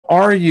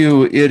are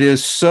you? It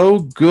is so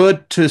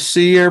good to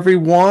see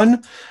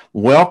everyone.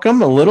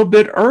 Welcome. A little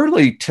bit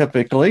early,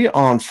 typically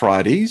on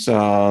Fridays.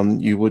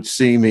 You would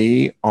see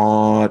me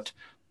at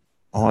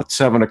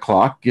 7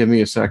 o'clock. Give me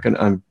a second.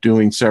 I'm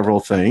doing several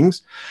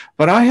things.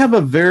 But I have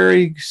a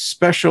very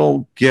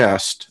special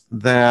guest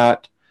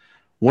that,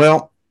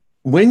 well,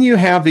 when you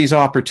have these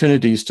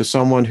opportunities to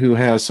someone who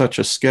has such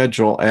a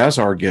schedule as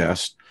our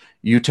guest,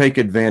 you take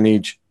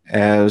advantage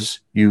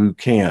as you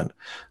can.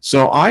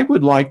 So I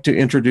would like to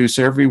introduce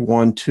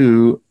everyone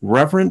to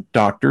Reverend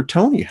Dr.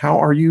 Toni. How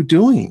are you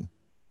doing?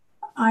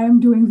 I am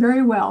doing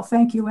very well,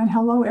 thank you. And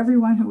hello,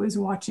 everyone who is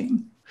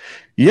watching.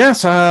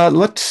 Yes,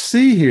 let's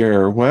see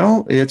here.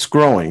 Well, it's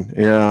growing.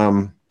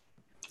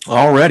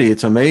 Already,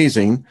 it's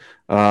amazing.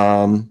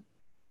 And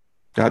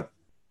I've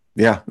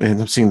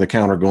seen the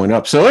counter going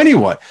up. So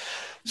anyway,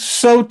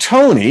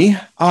 Toni,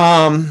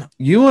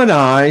 you and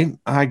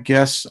I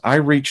guess I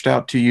reached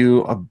out to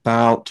you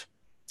about,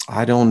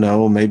 I don't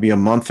know, maybe a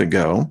month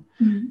ago.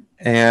 Mm-hmm.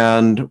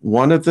 And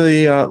one of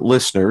the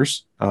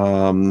listeners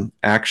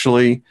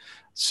actually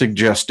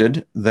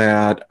suggested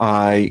that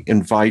I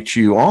invite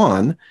you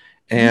on.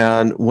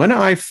 And when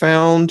I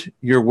found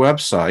your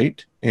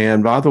website,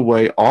 and by the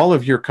way, all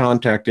of your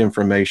contact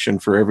information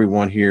for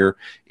everyone here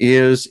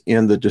is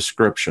in the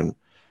description,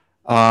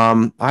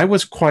 I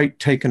was quite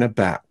taken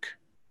aback.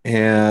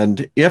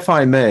 And if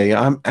I may,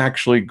 I'm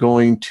actually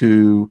going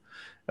to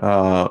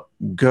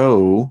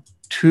go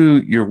to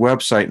your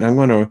website, and I'm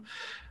going to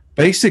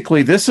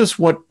basically, this is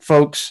what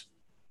folks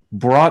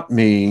brought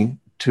me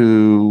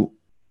to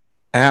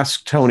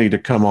ask Toni to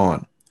come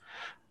on.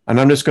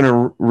 And I'm just going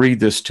to read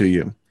this to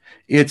you.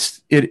 If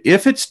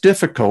it's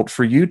difficult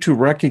for you to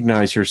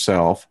recognize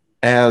yourself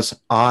as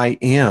I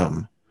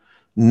am,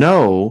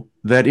 know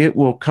that it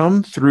will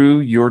come through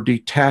your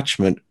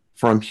detachment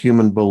from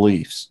human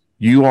beliefs.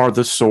 You are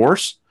the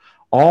source,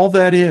 all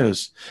that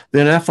is,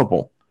 the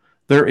ineffable.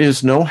 There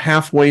is no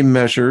halfway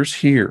measures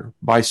here.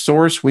 By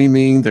source, we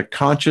mean the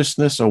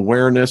consciousness,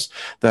 awareness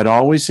that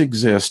always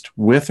exists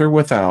with or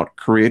without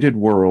created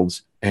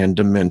worlds and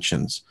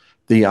dimensions.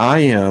 The I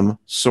am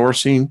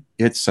sourcing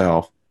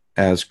itself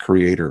as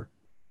creator.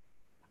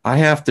 I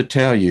have to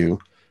tell you,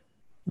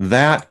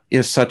 that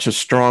is such a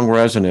strong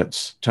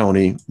resonance,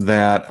 Toni,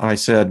 that I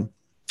said,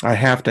 I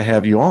have to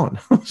have you on.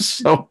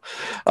 So,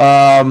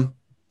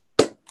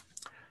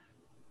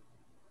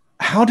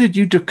 how did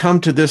you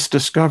come to this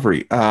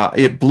discovery?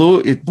 It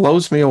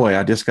blows me away.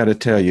 I just got to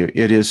tell you,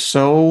 it is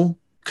so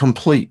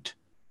complete.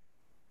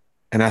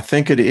 And I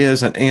think it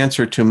is an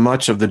answer to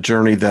much of the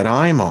journey that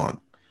I'm on.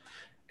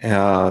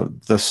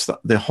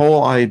 The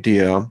whole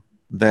idea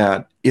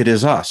that it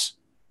is us.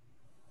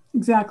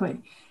 Exactly.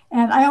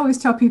 And I always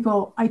tell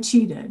people I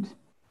cheated.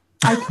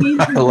 I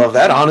love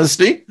that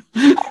honesty.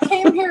 I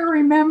came here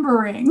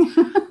remembering.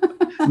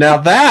 Now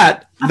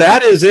that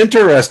is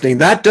interesting.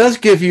 That does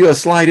give you a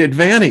slight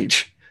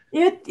advantage.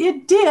 It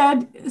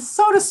did,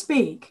 so to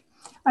speak.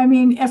 I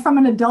mean, from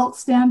an adult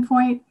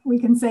standpoint, we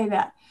can say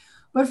that.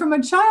 But from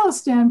a child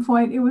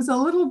standpoint, it was a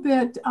little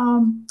bit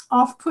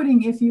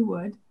off-putting, if you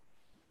would,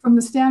 from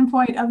the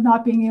standpoint of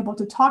not being able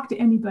to talk to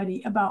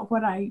anybody about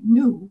what I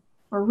knew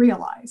or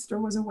realized or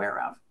was aware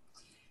of.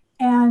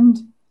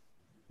 And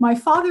my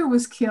father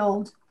was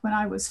killed when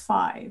I was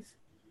 5.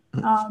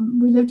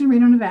 We lived in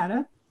Reno,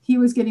 Nevada. He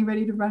was getting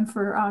ready to run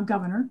for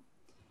governor.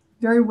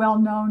 Very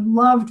well-known,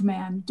 loved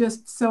man,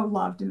 just so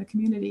loved in the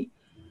community.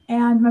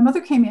 And my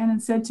mother came in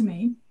and said to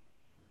me,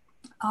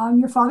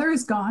 your father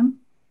is gone.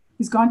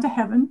 He's gone to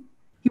heaven.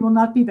 He will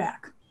not be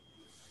back.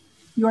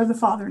 You're the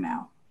father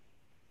now.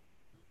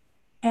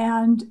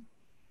 And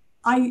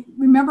I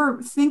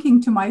remember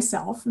thinking to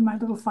myself in my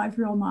little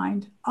 5-year-old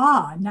mind,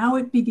 now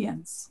it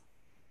begins.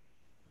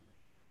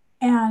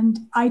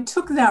 And I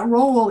took that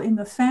role in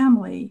the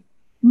family,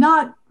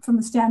 not from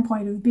the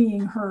standpoint of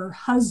being her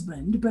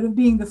husband, but of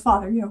being the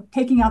father,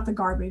 taking out the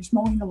garbage,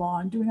 mowing the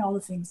lawn, doing all the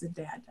things that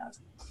Dad does.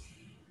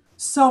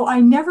 So I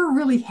never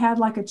really had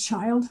like a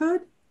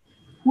childhood,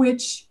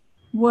 which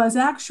was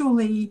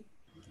actually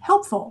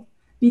helpful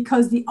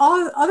because the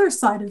other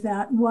side of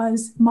that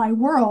was my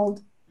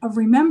world of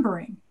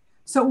remembering.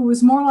 So it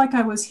was more like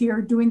I was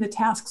here doing the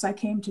tasks I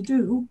came to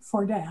do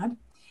for Dad,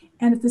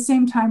 and at the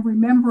same time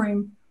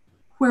remembering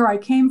where I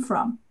came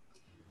from.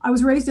 I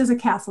was raised as a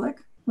Catholic,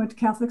 went to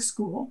Catholic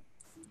school,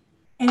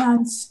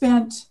 and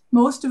spent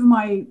most of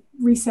my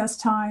recess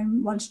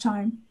time,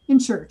 lunchtime, in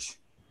church,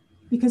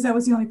 because that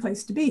was the only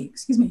place to be,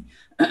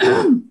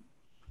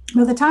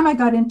 By the time I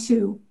got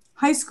into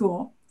high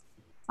school,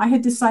 I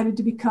had decided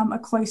to become a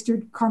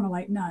cloistered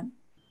Carmelite nun.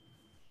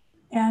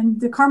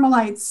 And the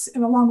Carmelites,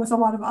 along with a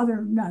lot of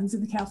other nuns in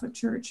the Catholic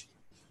Church.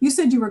 You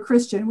said you were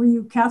Christian. Were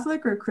you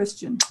Catholic or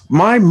Christian?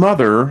 My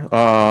mother,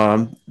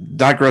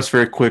 digress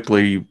very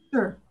quickly.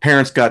 Sure.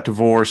 Parents got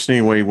divorced.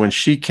 Anyway, when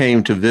she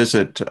came to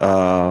visit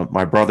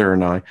my brother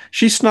and I,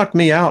 she snuck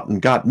me out and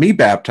got me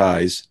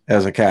baptized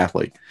as a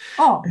Catholic.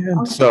 Oh, and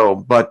okay. So,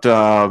 but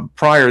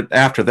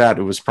after that,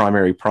 it was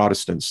primary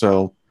Protestant.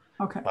 So,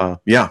 okay.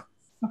 Yeah.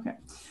 Okay.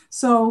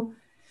 So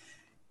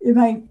in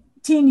my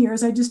teen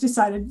years, I just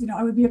decided,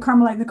 I would be a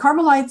Carmelite. The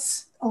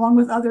Carmelites, along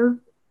with other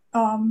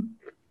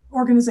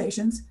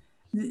organizations,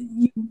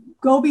 you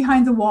go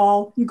behind the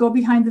wall, you go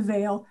behind the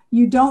veil,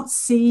 you don't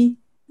see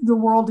the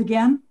world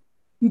again.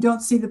 You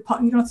don't see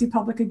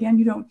public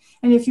again.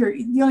 And if you're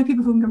the only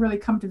people who can really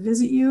come to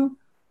visit you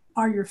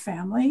are your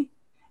family.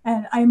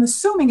 And I'm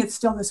assuming it's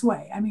still this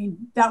way. I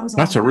mean,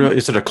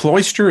 is it a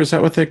cloister? Is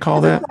that what they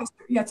call that?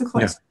 Yeah, it's a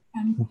cloister.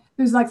 Yeah. And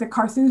there's like the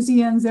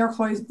Carthusians,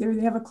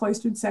 they have a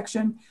cloistered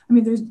section. I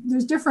mean,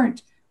 there's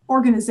different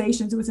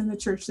organizations within the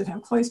church that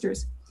have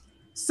cloisters.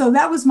 So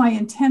that was my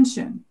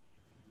intention.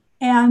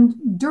 And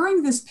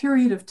during this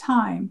period of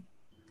time,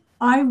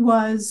 I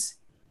was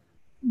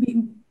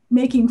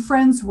making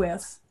friends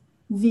with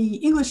the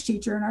English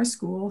teacher in our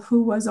school,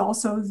 who was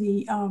also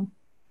the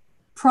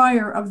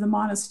prior of the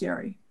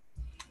monastery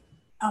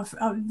of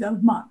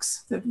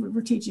monks that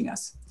were teaching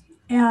us.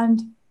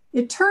 And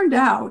it turned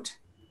out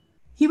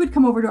he would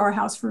come over to our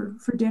house for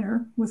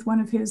dinner with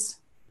one of his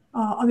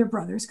other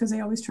brothers, because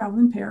they always traveled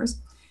in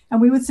pairs. And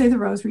we would say the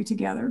rosary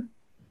together.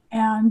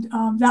 And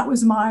that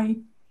was my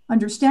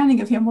understanding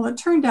of him. Well, it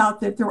turned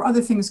out that there were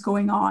other things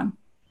going on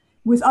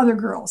with other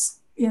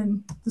girls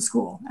in the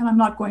school. And I'm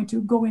not going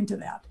to go into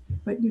that,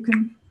 but you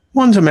can.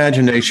 One's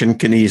imagination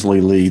can easily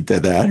lead to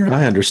that.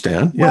 I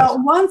understand. Yes.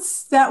 Well,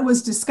 once that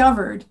was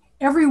discovered,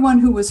 everyone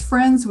who was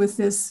friends with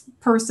this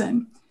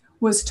person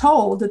was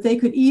told that they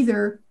could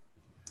either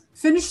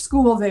finish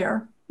school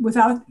there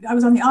I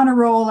was on the honor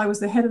roll. I was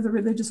the head of the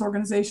religious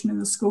organization in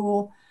the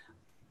school.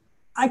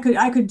 I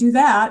could do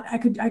that.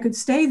 I could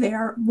stay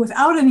there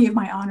without any of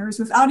my honors,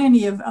 without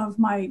any of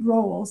my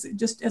roles,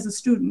 just as a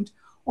student,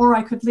 or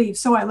I could leave.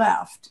 So I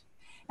left.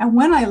 And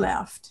when I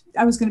left,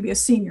 I was going to be a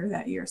senior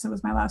that year. So it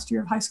was my last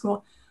year of high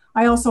school.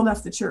 I also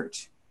left the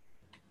church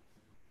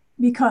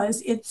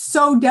because it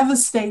so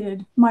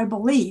devastated my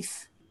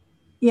belief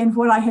in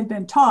what I had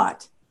been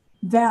taught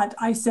that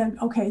I said,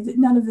 okay,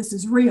 none of this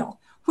is real,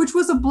 which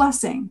was a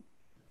blessing.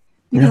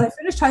 Because I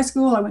finished high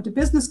school, I went to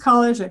business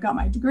college, I got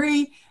my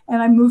degree, and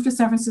I moved to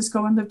San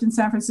Francisco and lived in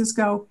San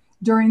Francisco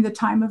during the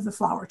time of the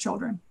Flower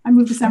Children. I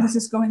moved to San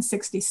Francisco in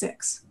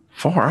 1966.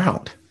 Far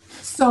out.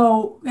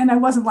 So, and I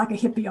wasn't like a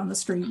hippie on the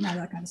street and all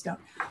that kind of stuff.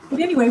 But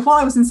anyway, while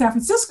I was in San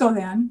Francisco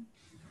then,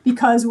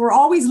 because we're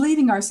always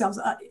leading ourselves,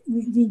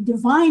 the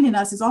divine in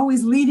us is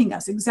always leading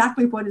us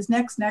exactly what is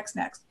next.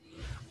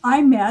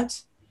 I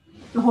met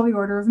the Holy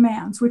Order of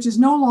Mans, which is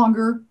no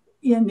longer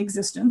in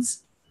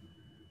existence.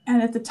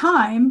 And at the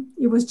time,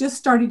 it was just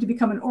starting to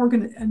become an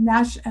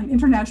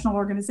international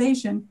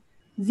organization.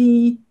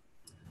 The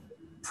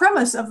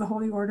premise of the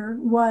Holy Order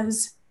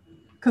was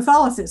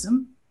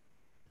Catholicism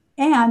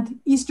and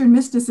Eastern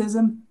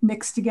mysticism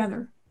mixed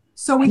together.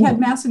 So we had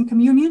Mass and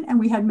Communion, and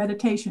we had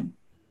meditation.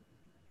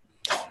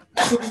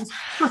 It was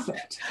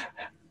perfect.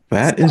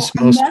 That is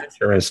most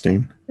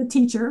interesting. The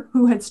teacher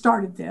who had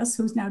started this,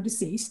 who's now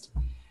deceased,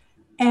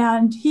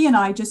 and he and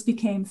I just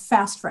became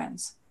fast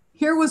friends.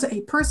 Here was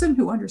a person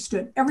who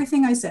understood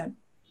everything I said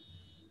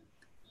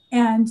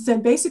and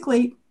said,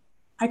 basically,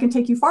 I can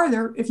take you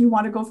farther if you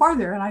want to go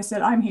farther. And I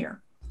said, I'm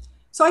here.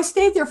 So I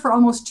stayed there for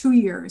almost 2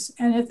 years.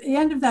 And at the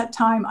end of that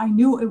time, I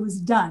knew it was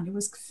done. It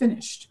was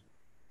finished.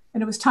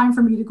 And it was time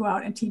for me to go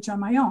out and teach on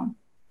my own.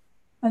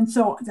 And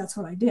so that's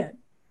what I did.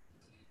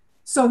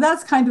 So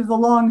that's kind of the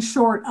long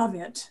short of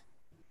it.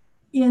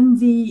 In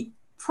the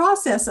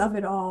process of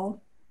it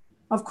all,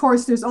 of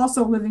course, there's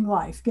also living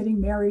life,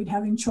 getting married,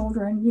 having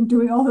children,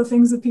 doing all the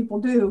things that people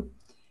do.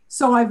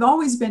 So I've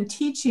always been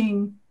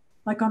teaching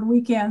like on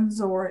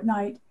weekends or at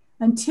night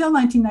until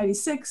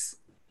 1996.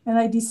 And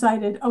I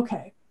decided,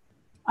 okay,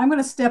 I'm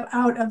going to step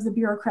out of the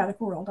bureaucratic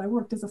world. I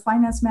worked as a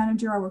finance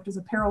manager. I worked as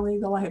a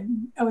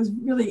paralegal. I was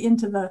really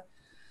into the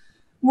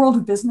world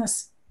of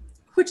business,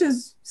 which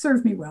has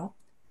served me well.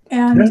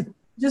 And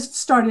just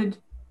started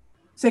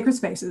Sacred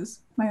Spaces,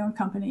 my own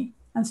company,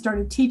 and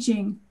started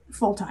teaching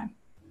full-time.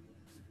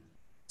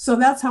 So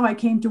that's how I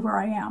came to where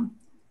I am.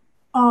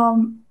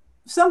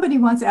 Somebody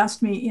once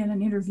asked me in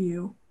an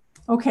interview,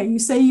 okay, you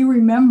say you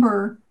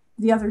remember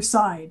the other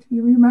side.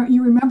 You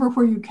remember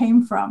where you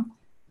came from.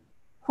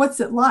 What's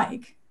it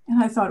like?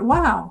 And I thought,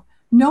 wow,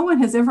 no one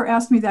has ever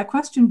asked me that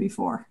question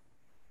before.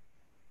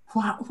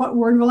 Wow, what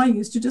word will I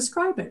use to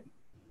describe it?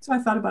 So I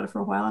thought about it for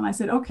a while and I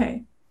said,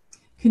 okay,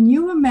 can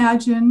you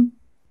imagine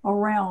a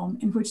realm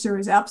in which there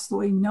is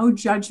absolutely no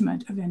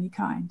judgment of any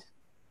kind?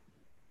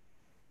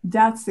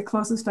 That's the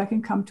closest I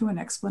can come to an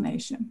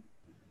explanation.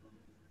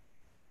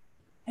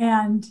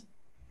 And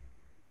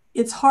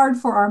it's hard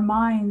for our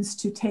minds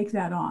to take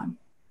that on,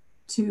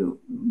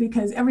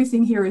 because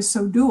everything here is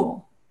so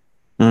dual.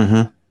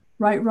 Mm-hmm.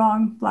 Right,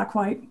 wrong, black,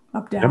 white,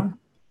 up, down,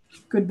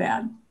 good,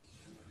 bad.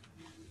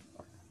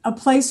 A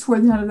place where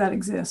none of that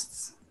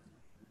exists.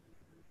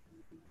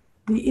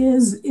 The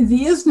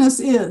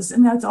isness is,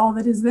 and that's all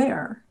that is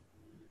there.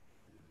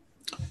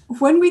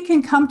 When we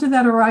can come to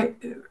that,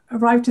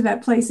 arrive to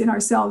that place in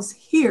ourselves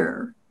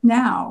here,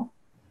 now,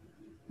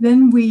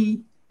 then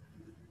we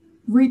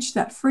reach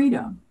that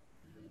freedom,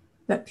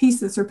 that peace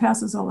that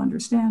surpasses all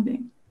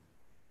understanding.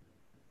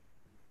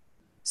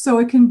 So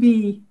it can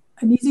be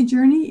an easy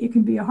journey, it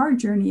can be a hard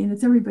journey, and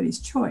it's everybody's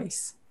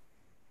choice,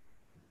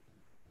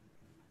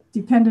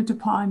 dependent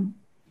upon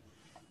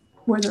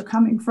where they're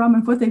coming from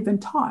and what they've been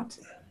taught.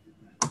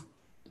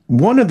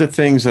 One of the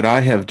things that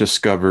I have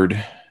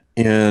discovered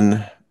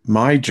in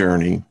my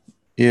journey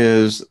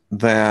is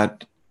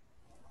that,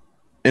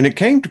 and it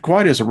came to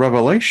quite as a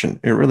revelation,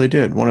 it really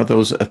did, one of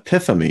those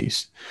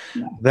epiphanies,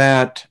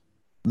 that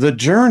the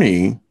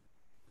journey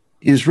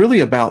is really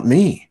about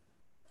me.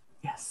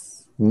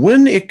 Yes.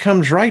 When it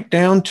comes right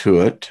down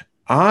to it,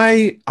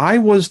 I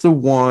was the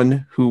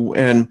one who,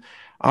 and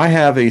I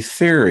have a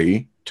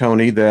theory,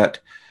 Toni, that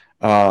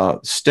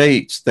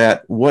states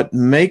that what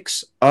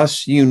makes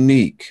us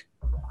unique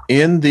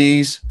in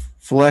these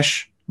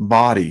flesh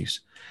bodies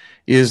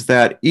is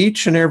that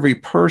each and every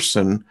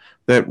person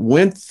that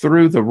went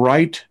through the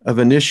rite of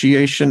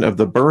initiation of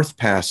the birth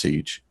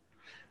passage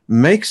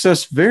makes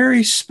us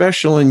very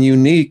special and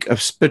unique,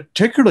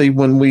 particularly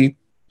when we,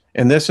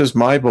 and this is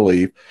my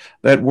belief,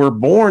 that we're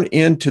born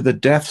into the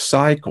death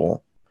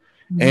cycle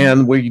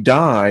and we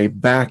die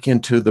back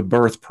into the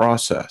birth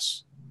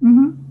process.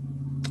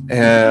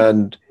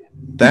 And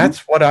that's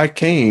what I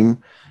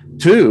came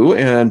to.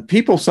 And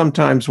people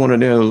sometimes want to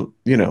know,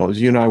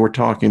 as you and I were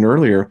talking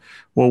earlier,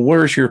 well,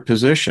 where's your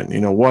position?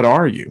 What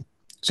are you?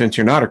 Since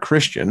you're not a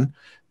Christian,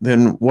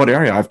 then what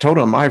are you? I've told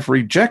them I've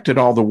rejected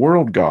all the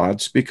world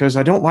gods because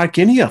I don't like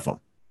any of them.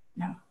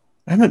 Yeah.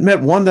 I haven't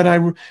met one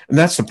and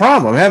that's the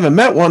problem. I haven't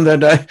met one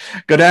that I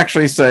could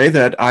actually say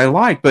that I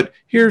like. But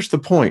here's the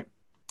point,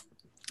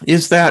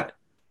 is that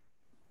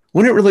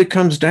when it really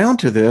comes down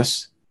to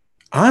this,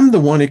 I'm the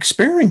one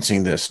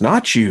experiencing this,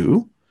 not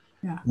you,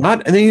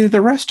 not any of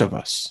the rest of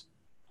us.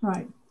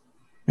 Right.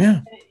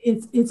 Yeah.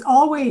 It's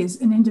always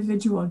an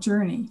individual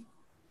journey.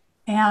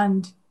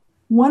 And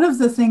one of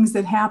the things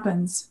that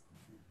happens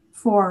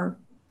for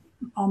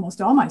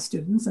almost all my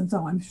students, and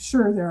so I'm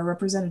sure they're a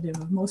representative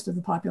of most of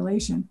the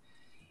population,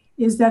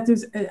 is that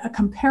there's a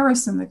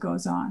comparison that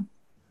goes on,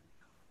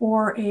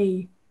 or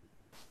a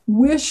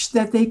wish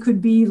that they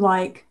could be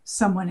like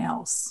someone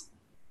else,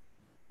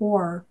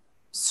 or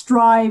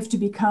strive to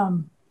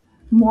become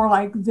more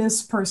like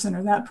this person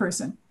or that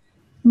person,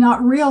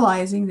 not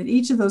realizing that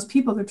each of those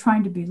people they're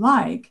trying to be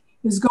like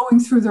is going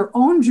through their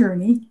own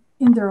journey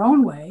in their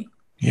own way,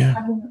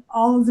 having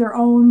all of their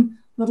own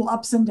little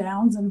ups and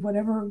downs and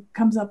whatever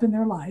comes up in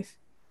their life.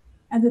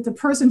 And that the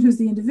person who's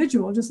the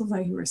individual, just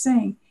like you were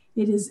saying,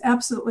 it is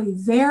absolutely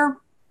their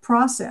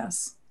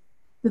process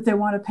that they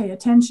want to pay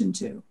attention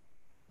to.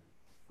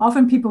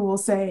 Often people will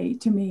say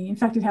to me, in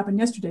fact, it happened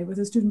yesterday with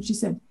a student, she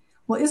said,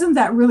 well, isn't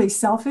that really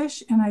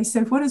selfish? And I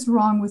said, what is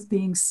wrong with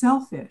being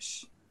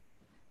selfish?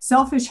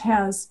 Selfish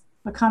has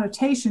a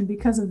connotation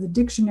because of the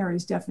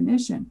dictionary's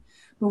definition.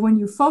 But when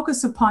you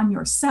focus upon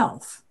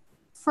yourself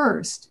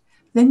first,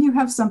 then you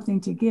have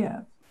something to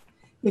give.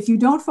 If you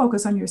don't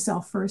focus on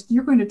yourself first,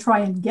 you're going to try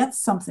and get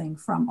something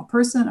from a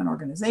person, an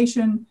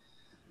organization,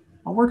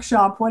 a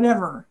workshop,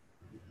 whatever,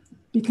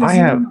 because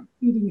you're not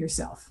feeding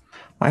yourself.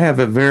 I have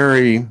a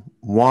very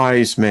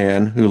wise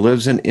man who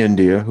lives in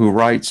India who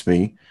writes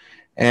me.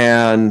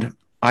 And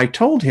I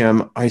told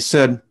him, I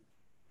said,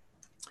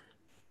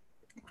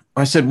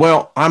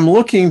 well, I'm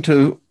looking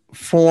to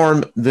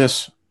form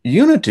this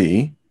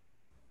unity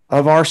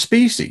of our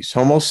species,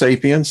 Homo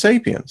sapiens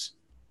sapiens.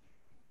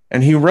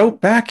 And he wrote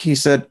back, he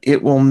said,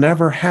 it will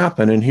never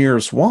happen. And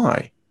here's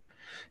why.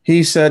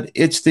 He said,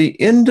 it's the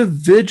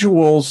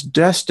individual's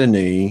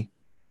destiny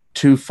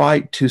to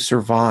fight to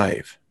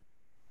survive.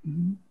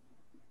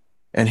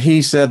 And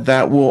he said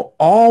that will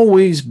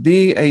always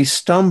be a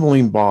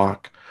stumbling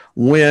block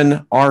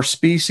when our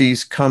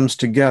species comes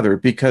together,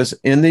 because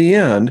in the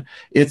end,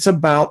 it's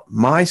about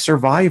my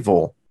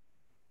survival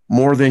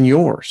more than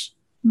yours.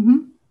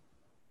 And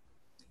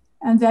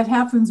that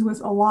happens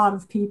with a lot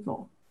of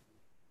people.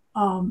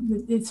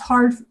 It's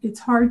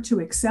hard to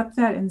accept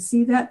that and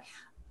see that.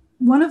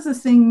 One of the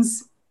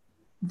things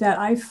that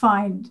I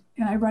find,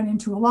 and I run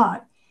into a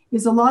lot,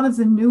 is a lot of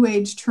the New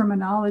Age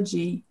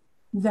terminology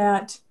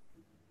that,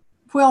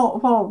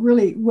 well,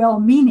 really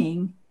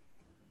well-meaning,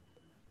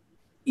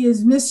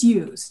 is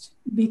misused,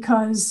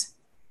 because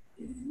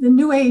the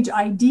New Age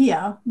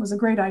idea was a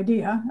great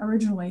idea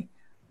originally,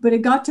 but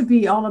it got to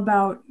be all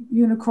about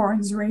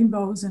unicorns,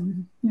 rainbows,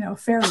 and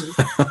fairies.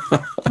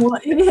 Well,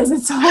 it is.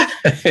 It's all,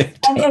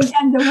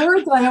 and the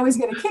word that I always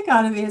get a kick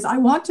out of is, I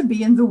want to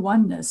be in the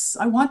oneness.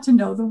 I want to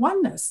know the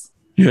oneness.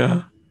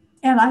 Yeah.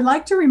 And I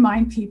like to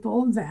remind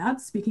people that,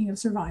 speaking of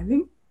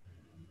surviving,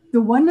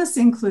 the oneness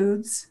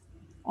includes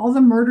all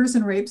the murders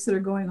and rapes that are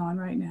going on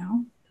right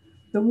now,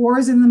 the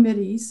wars in the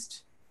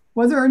Mideast,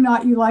 whether or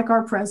not you like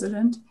our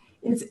president,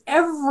 it's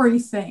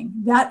everything.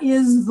 That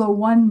is the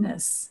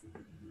oneness.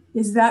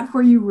 Is that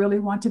where you really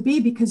want to be?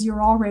 Because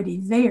you're already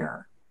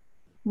there,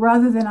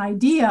 rather than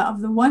idea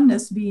of the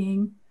oneness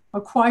being a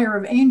choir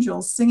of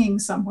angels singing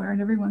somewhere and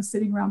everyone's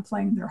sitting around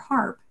playing their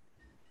harp.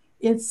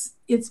 It's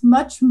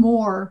much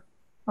more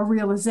a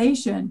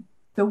realization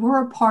that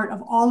we're a part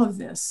of all of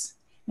this.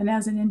 And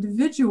as an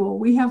individual,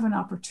 we have an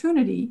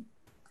opportunity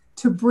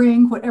to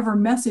bring whatever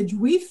message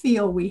we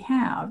feel we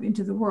have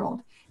into the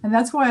world. And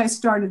that's why I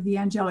started the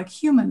Angelic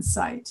Human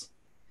site,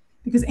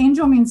 because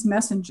angel means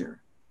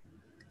messenger.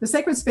 The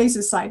Sacred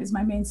Spaces site is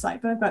my main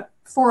site, but I've got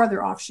 4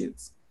 other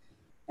offshoots.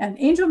 And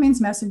angel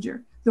means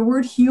messenger. The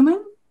word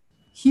human,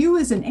 Hu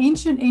is an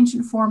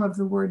ancient form of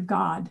the word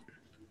God.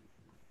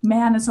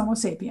 Man is Homo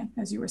sapien,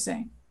 as you were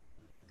saying.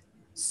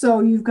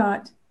 So you've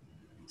got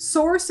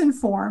source and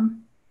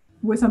form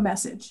with a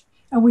message.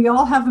 And we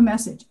all have a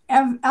message.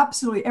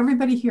 Absolutely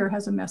everybody here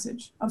has a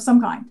message of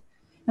some kind.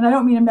 And I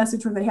don't mean a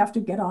message where they have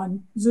to get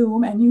on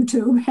Zoom and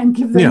YouTube and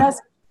give their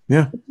message.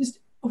 Yeah. It's just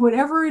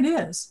whatever it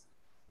is.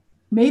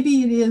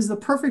 Maybe it is the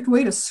perfect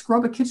way to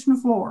scrub a kitchen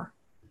floor.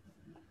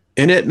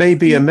 And it may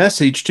be a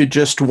message to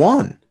just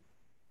one.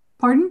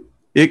 Pardon?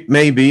 It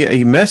may be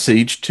a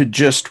message to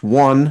just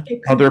one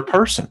other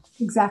person.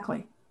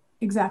 Exactly.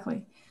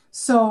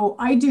 So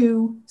I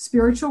do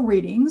spiritual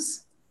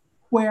readings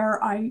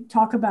where I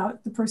talk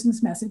about the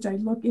person's message. I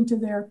look into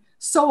their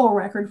soul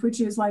record,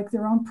 which is like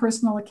their own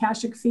personal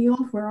Akashic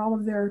field where all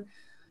of their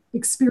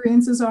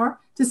experiences are,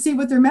 to see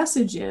what their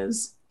message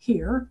is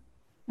here.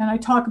 And I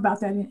talk about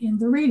that in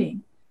the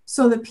reading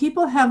so that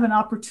people have an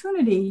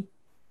opportunity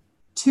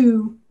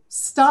to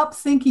stop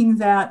thinking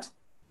that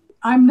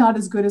I'm not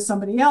as good as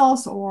somebody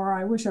else, or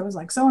I wish I was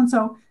like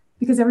so-and-so,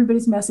 because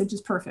everybody's message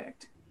is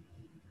perfect.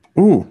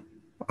 Ooh,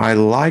 I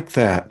like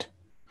that.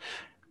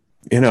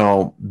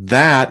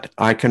 That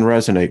I can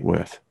resonate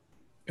with.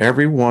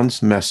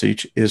 Everyone's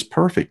message is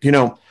perfect.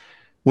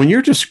 When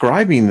you're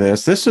describing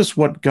this is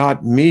what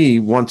got me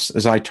once,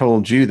 as I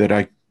told you that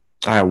I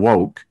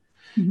awoke.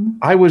 Mm-hmm.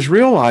 I was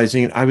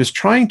realizing I was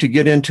trying to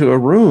get into a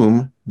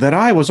room that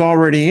I was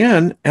already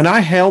in, and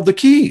I held the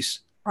keys.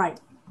 Right.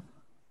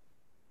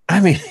 I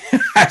mean,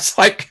 it's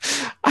like,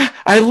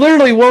 I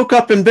literally woke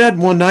up in bed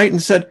one night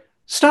and said,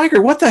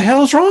 Steiger, what the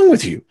hell is wrong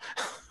with you?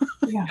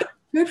 Yeah,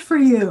 good for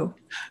you.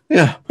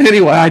 Yeah.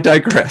 Anyway, I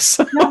digress.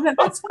 No,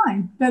 that's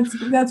fine.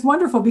 That's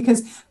wonderful,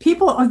 because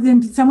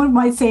someone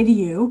might say to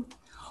you,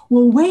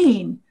 well,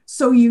 Wayne,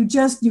 so you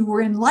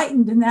were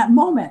enlightened in that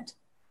moment.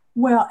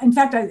 Well, in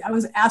fact, I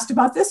was asked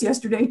about this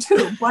yesterday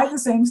too, by the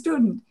same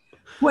student.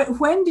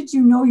 When did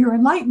you know your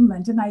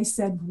enlightenment? And I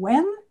said,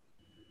 when?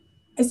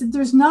 I said,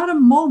 there's not a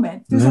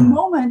moment. There's a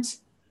moment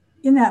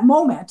in that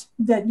moment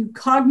that you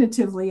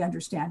cognitively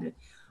understand it.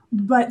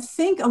 But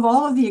think of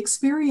all of the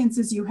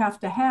experiences you have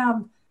to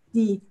have,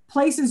 the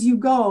places you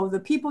go, the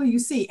people you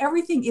see,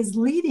 everything is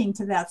leading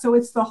to that. So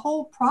it's the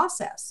whole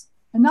process,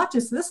 and not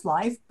just this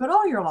life, but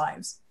all your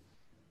lives.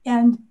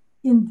 And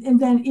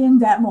then in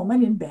that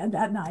moment in bed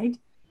that night,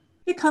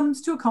 it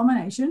comes to a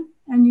culmination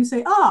and you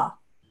say,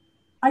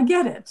 I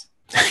get it.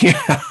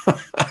 Yeah.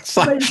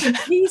 But it's a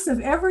piece of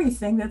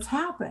everything that's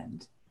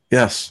happened.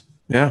 Yes.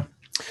 Yeah.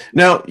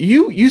 Now,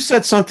 you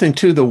said something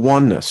to the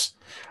oneness.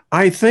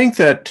 I think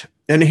that,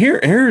 and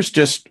here's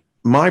just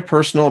my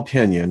personal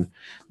opinion,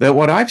 that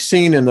what I've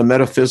seen in the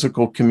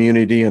metaphysical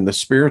community and the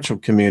spiritual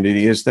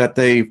community is that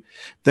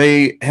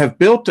they have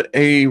built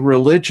a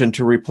religion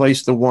to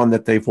replace the one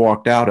that they've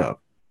walked out of.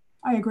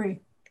 I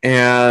agree.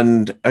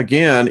 And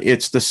again,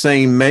 it's the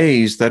same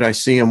maze that I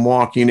see them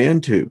walking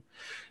into.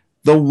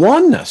 The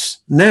oneness.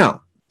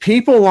 Now,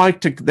 people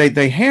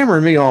they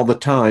hammer me all the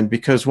time,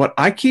 because what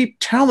I keep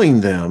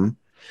telling them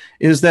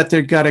is that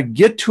they've got to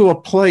get to a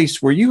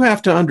place where you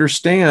have to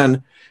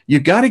understand you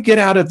got to get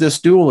out of this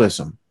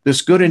dualism,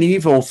 this good and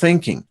evil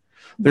thinking.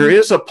 Mm-hmm. There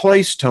is a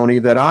place, Toni,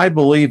 that I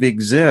believe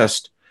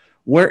exists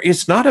where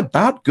it's not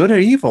about good or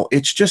evil.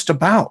 It's just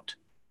about.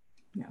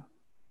 Yeah.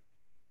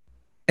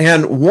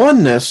 And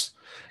oneness,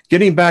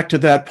 getting back to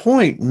that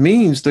point,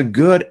 means the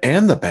good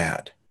and the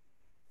bad.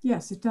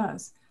 Yes, it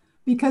does.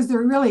 Because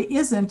there really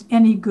isn't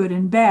any good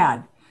and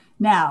bad.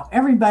 Now,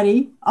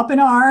 everybody up in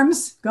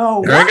arms,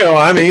 go. There you go.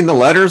 I mean, the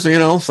letters,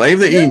 save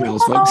the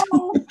emails.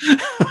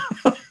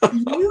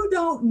 You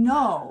don't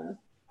know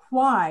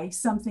why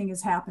something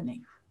is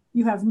happening.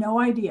 You have no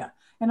idea.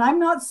 And I'm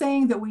not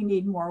saying that we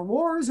need more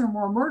wars or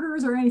more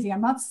murders or anything.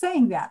 I'm not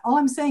saying that. All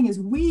I'm saying is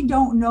we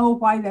don't know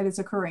why that is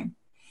occurring.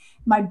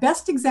 My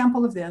best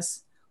example of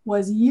this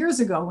was years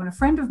ago when a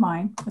friend of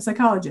mine, a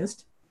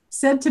psychologist,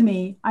 said to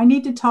me, I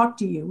need to talk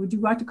to you. Would you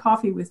go out to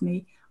coffee with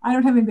me? I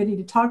don't have anybody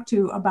to talk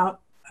to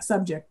about a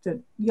subject that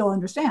you'll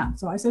understand.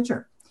 So I said,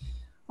 sure.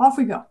 Off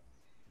we go.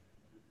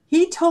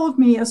 He told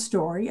me a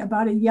story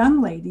about a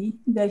young lady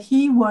that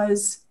he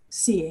was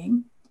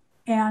seeing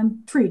and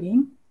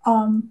treating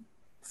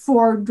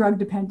for drug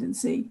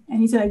dependency.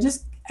 And he said,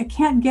 I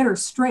can't get her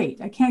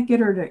straight. I can't get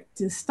her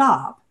to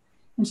stop.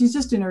 And she's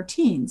just in her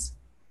teens.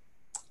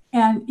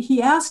 And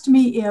he asked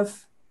me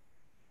if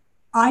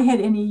I had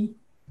any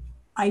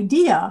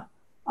idea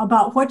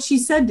about what she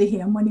said to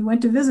him when he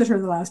went to visit her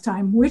the last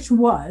time, which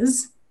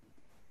was,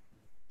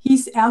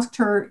 he asked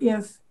her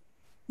if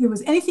there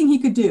was anything he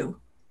could do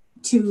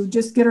to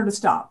just get her to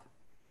stop.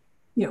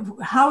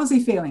 How is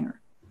he failing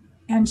her?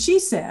 And she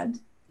said,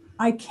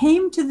 I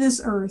came to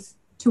this earth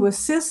to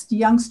assist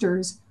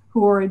youngsters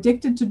who are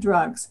addicted to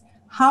drugs.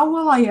 How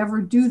will I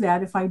ever do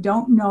that if I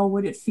don't know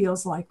what it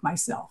feels like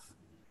myself?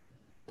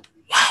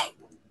 Wow.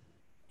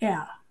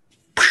 Yeah.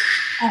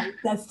 And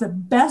that's the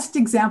best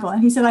example.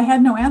 And he said, I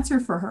had no answer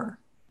for her.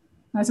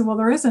 And I said, well,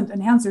 there isn't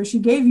an answer. She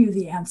gave you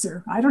the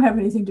answer. I don't have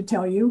anything to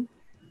tell you.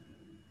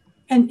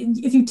 And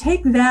if you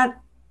take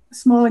that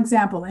small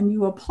example and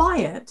you apply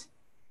it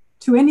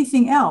to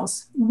anything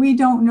else, we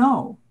don't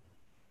know.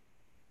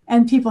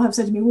 And people have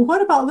said to me, well,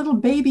 what about little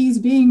babies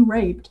being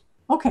raped?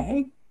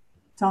 Okay,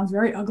 sounds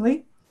very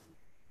ugly.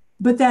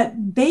 But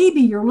that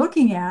baby you're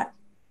looking at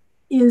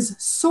is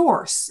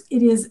source.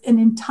 It is an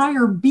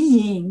entire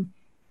being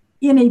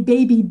in a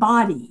baby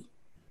body.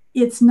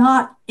 It's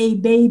not a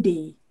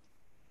baby.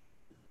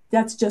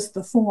 That's just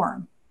the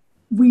form.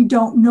 We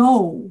don't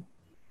know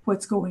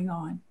what's going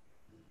on.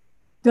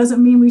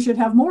 Doesn't mean we should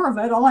have more of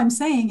it. All I'm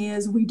saying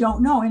is we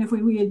don't know. And if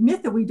we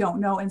admit that we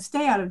don't know and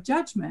stay out of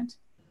judgment,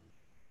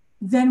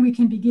 then we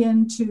can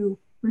begin to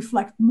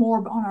reflect more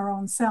on our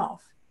own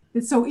self.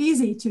 It's so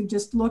easy to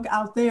just look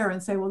out there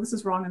and say, well, this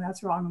is wrong and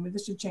that's wrong, and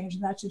this should change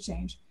and that should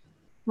change,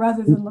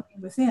 rather than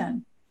looking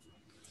within.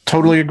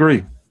 Totally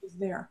agree. Is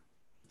there.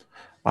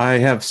 I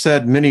have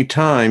said many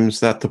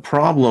times that the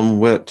problem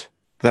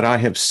that I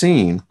have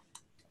seen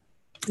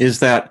is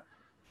that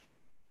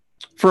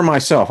for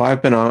myself,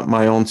 I've been on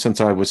my own since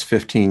I was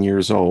 15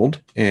 years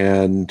old.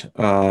 And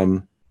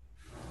I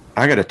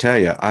got to tell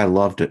you, I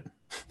loved it.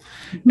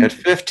 Mm-hmm. At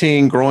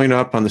 15, growing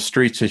up on the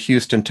streets of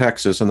Houston,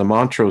 Texas, in the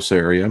Montrose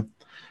area,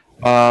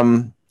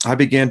 I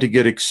began to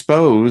get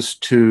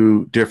exposed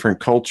to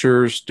different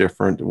cultures,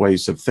 different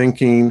ways of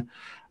thinking,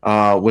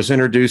 was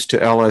introduced to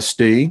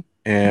LSD,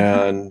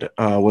 and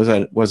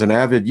was an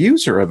avid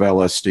user of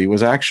LSD,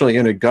 was actually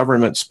in a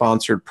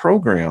government-sponsored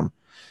program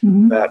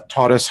that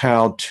taught us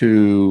how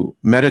to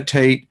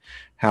meditate,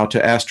 how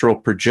to astral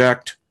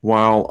project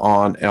while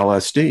on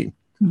LSD.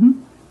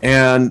 Mm-hmm.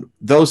 And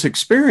those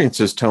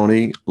experiences,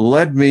 Toni,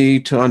 led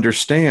me to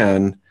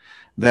understand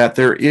that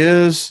there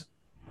is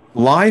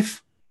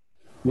life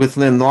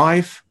within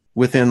life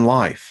within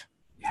life.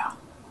 Yeah.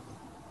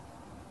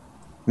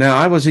 Now,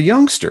 I was a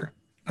youngster,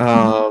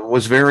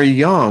 was very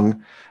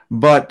young,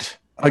 but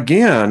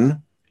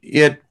again,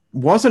 it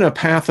wasn't a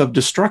path of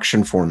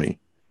destruction for me.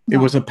 No.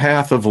 It was a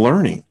path of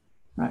learning.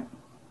 Right.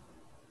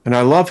 And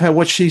I love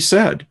what she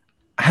said.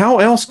 How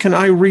else can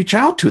I reach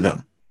out to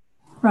them?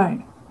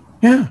 Right.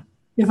 Yeah.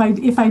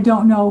 If I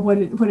don't know what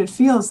it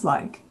feels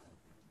like.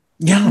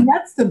 Yeah. And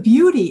that's the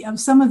beauty of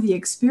some of the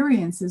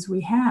experiences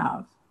we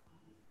have,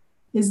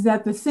 is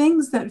that the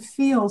things that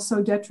feel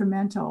so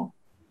detrimental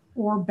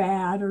or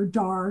bad or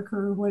dark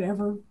or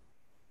whatever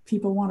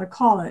people want to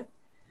call it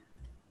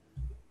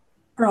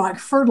are like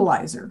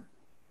fertilizer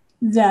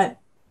that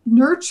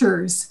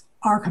nurtures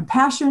our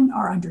compassion,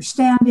 our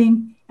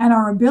understanding, and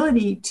our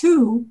ability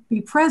to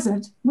be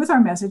present with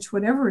our message,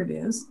 whatever it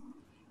is,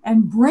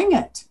 and bring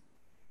it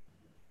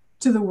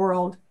to the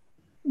world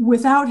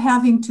without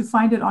having to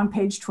find it on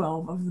page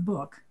 12 of the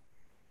book.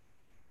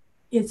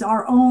 It's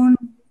our own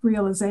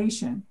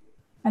realization.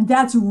 And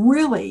that's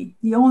really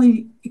the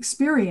only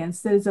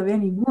experience that is of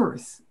any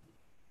worth.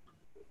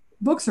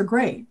 Books are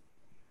great.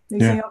 They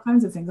say all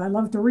kinds of things. I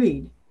love to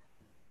read.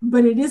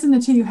 But it isn't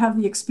until you have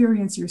the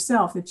experience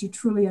yourself that you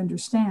truly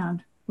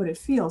understand what it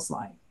feels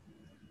like,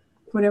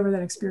 whatever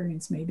that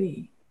experience may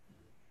be.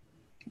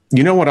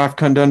 You know what I've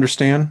come to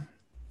understand?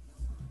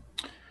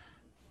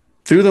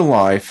 Through the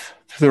life,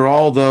 through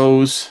all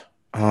those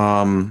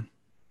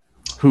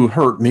who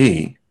hurt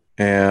me,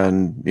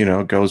 and,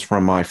 it goes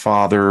from my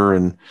father,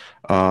 and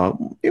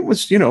it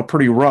was,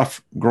 pretty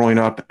rough growing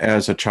up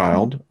as a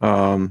child.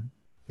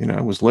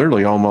 It was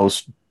literally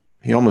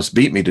he almost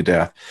beat me to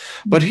death.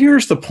 But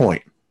here's the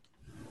point.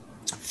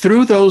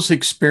 Through those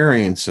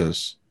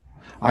experiences,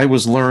 I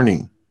was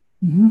learning.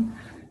 Mm-hmm.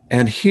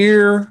 And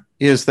here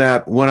is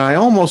that when I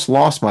almost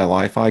lost my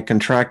life, I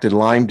contracted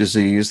Lyme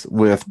disease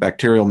with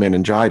bacterial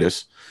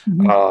meningitis.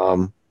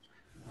 Mm-hmm.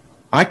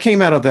 I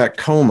came out of that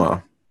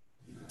coma,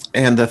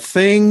 and the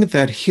thing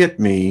that hit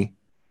me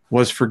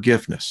was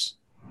forgiveness.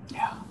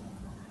 Yeah.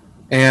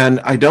 And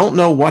I don't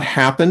know what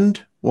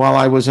happened while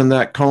I was in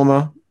that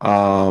coma.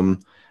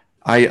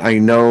 I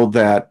know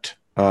that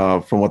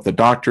from what the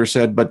doctor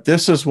said, but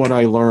this is what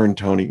I learned,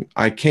 Toni.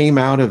 I came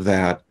out of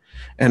that,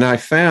 and I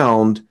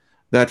found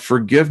that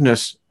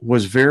forgiveness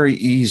was very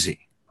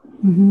easy.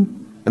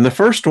 Mm-hmm. And the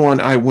first one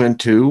I went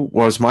to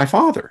was my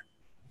father.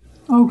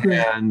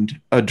 Okay.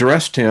 And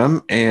addressed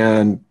him.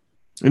 And,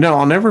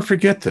 I'll never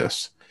forget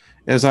this.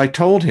 As I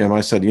told him, I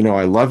said,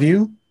 I love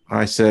you.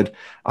 I said,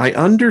 I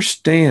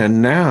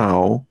understand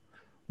now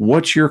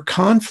what your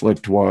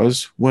conflict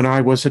was when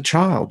I was a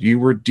child. You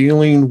were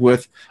dealing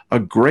with a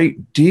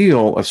great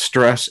deal of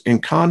stress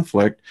and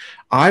conflict.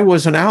 I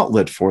was an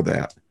outlet for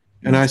that.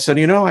 And I said,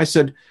 and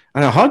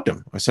I hugged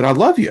him. I said, I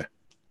love you.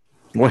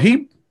 Well,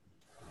 he,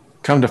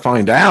 come to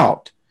find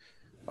out,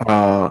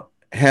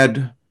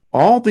 had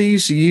all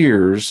these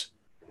years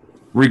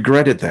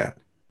regretted that.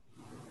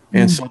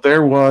 And so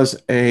there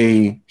was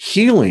a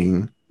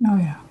healing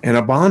and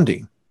a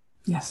bonding.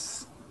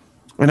 Yes.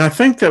 And I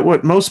think that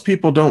what most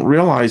people don't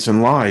realize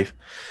in life,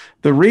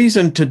 the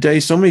reason today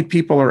so many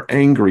people are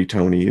angry,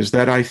 Toni, is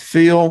that I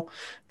feel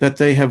that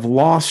they have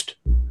lost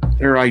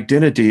their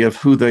identity of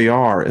who they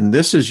are. And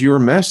this is your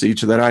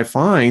message, that I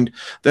find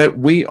that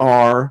we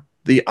are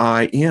the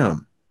I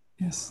am.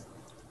 Yes,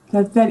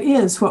 that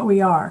is what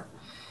we are.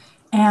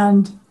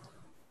 And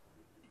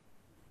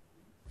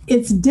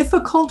it's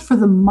difficult for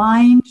the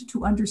mind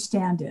to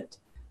understand it.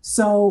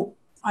 So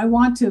I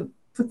want to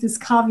put this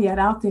caveat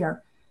out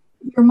there.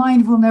 Your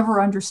mind will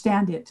never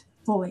understand it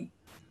fully.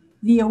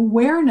 The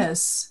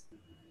awareness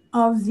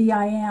of the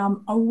I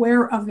am,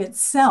 aware of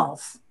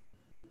itself,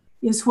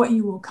 is what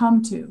you will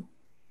come to.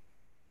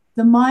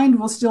 The mind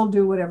will still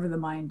do whatever the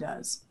mind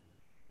does.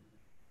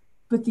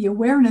 But the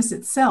awareness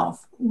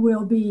itself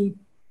will be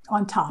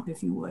on top,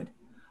 if you would,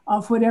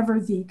 of whatever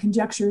the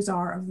conjectures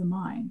are of the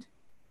mind.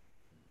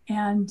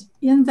 And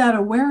in that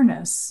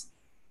awareness,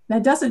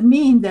 that doesn't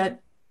mean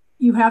that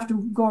you have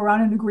to go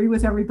around and agree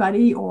with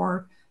everybody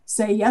or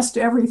say yes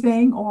to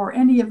everything or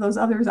any of those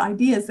other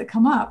ideas that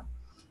come up.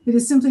 It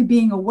is simply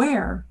being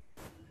aware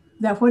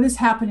that what is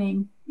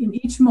happening in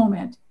each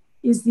moment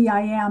is the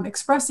I am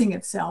expressing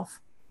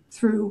itself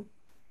through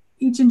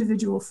each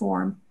individual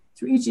form,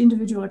 through each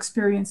individual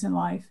experience in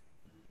life,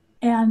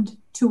 and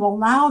to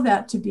allow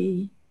that to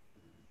be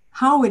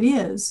how it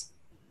is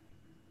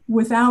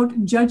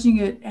without judging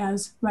it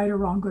as right or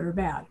wrong, good or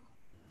bad.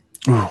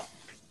 Oh.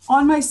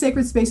 On my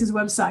Sacred Spaces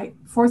website,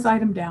 fourth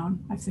item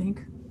down, I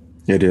think.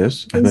 It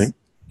is, I think.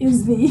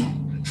 Is the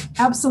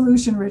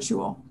absolution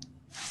ritual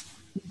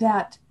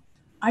that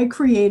I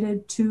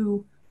created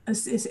to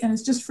assist, and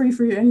it's just free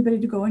for anybody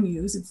to go and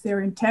use. It's there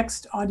in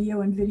text,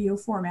 audio, and video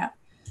format.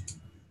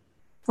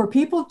 For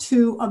people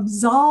to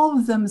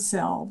absolve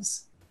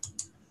themselves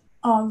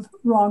of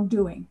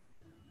wrongdoing.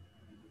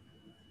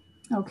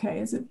 Okay,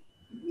 is it?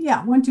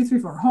 Yeah, 1, 2, 3,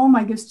 4. Home,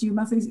 I gives to you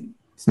monthly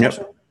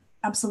special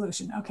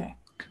absolution. Okay.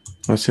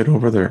 Let's hit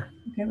over there.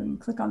 Okay, we can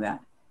click on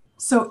that.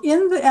 So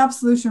in the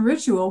absolution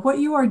ritual, what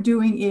you are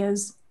doing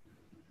is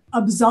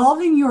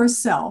absolving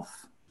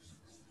yourself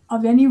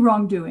of any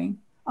wrongdoing,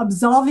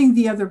 absolving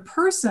the other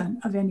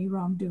person of any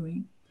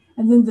wrongdoing,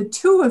 and then the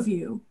two of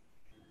you,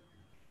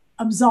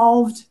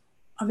 absolved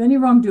of any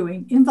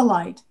wrongdoing in the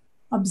light,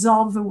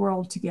 absolve the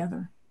world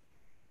together.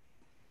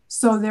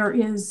 So there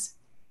is,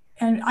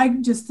 and I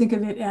just think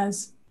of it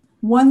as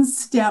one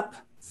step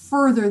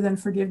further than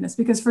forgiveness,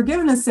 because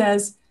forgiveness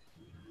says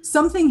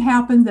something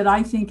happened that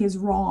I think is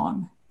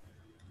wrong,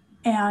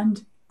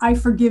 and I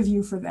forgive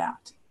you for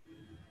that.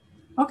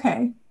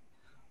 Okay.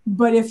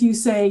 But if you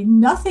say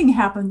nothing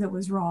happened that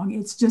was wrong,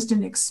 it's just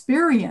an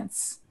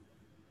experience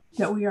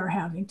that we are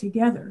having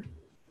together,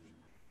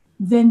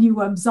 then you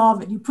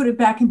absolve it. You put it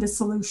back into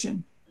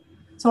solution.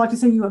 So I like to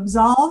say you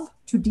absolve,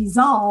 to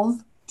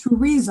dissolve, to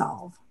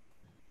resolve.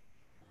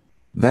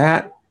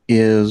 That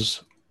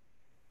is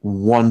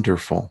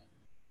wonderful.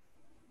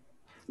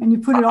 And you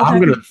put it all I'm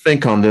back. going to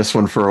think on this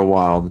one for a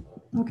while.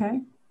 Okay.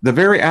 The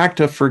very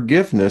act of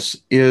forgiveness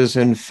is,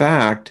 in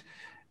fact,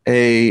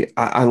 I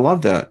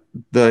love that.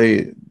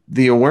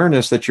 The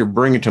awareness that you're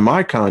bringing to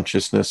my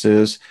consciousness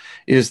is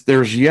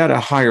there's yet a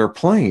higher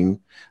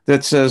plane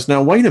that says,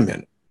 now, wait a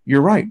minute,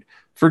 you're right.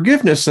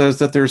 Forgiveness says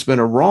that there's been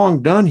a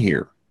wrong done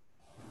here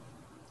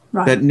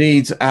that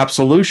needs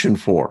absolution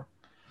for.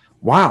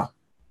 Wow.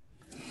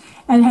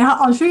 And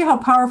I'll show you how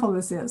powerful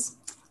this is.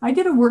 I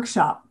did a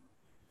workshop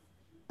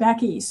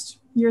back east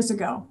years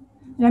ago,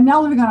 and I'm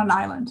now living on an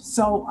island,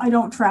 so I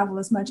don't travel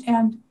as much.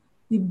 And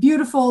the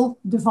beautiful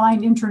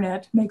divine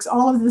internet makes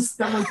all of this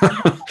that we're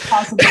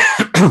possible.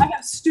 I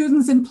have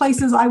students in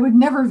places I would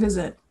never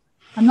visit.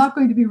 I'm not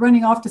going to be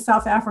running off to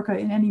South Africa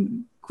in any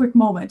quick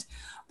moment,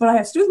 but I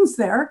have students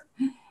there.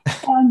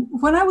 And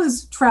when I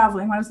was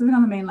traveling, when I was living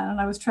on the mainland and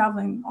I was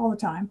traveling all the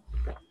time,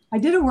 I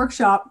did a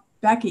workshop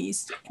back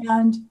east,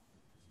 and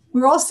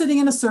we were all sitting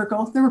in a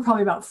circle. There were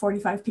probably about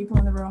 45 people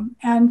in the room.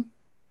 And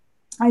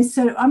I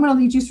said, I'm going to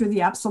lead you through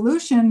the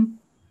absolution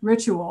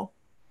ritual.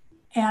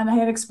 And I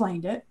had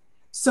explained it.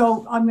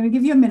 So I'm going to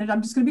give you a minute.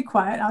 I'm just going to be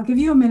quiet. I'll give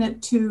you a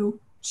minute to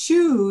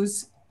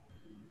choose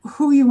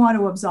who you want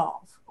to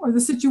absolve or the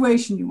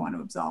situation you want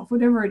to absolve,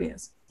 whatever it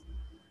is.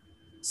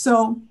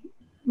 So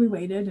we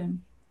waited,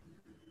 and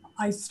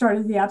I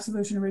started the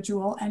absolution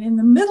ritual. And in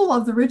the middle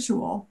of the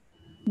ritual,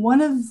 one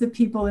of the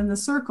people in the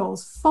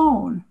circle's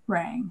phone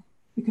rang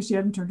because she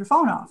hadn't turned her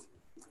phone off.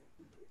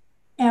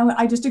 And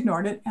I just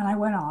ignored it, and I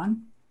went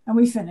on, and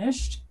we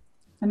finished.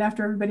 And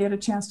after everybody had a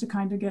chance to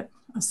kind of get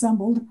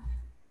assembled,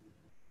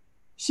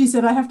 she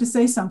said, I have to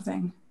say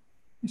something.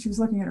 And she was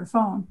looking at her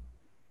phone.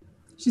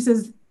 She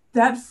says,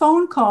 that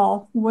phone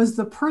call was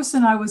the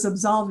person I was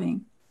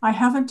absolving. I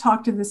haven't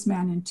talked to this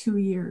man in 2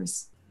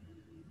 years.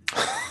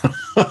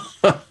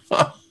 Talk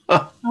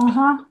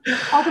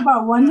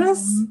about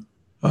oneness.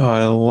 Oh,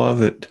 I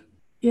love it.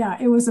 Yeah,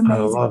 it was amazing.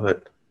 I love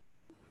it.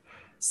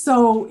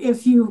 So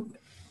if you,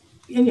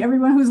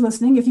 everyone who's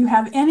listening, if you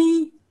have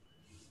any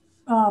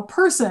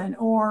person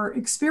or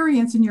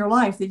experience in your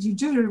life that you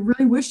just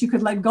really wish you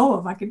could let go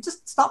of, I could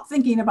just stop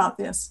thinking about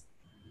this,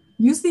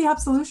 use the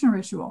absolution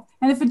ritual.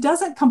 And if it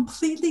doesn't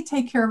completely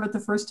take care of it the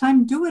first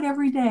time, do it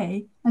every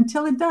day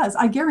until it does.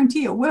 I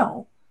guarantee it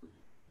will.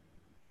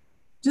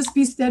 just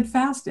be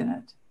steadfast in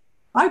it.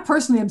 I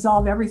personally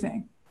absolve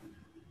everything.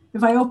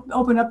 If I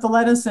open up the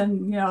lettuce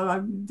and, you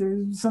know,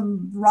 there's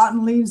some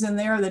rotten leaves in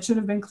there that should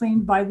have been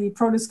cleaned by the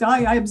produce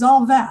guy, I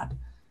absolve that.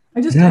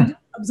 I just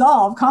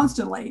absolve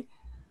constantly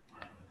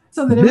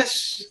so that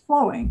it's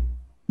flowing.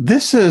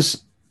 This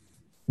is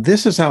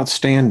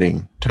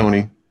outstanding,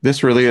 Toni.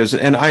 This really is.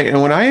 And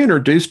when I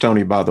introduced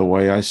Toni, by the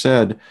way, I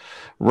said,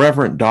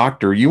 Reverend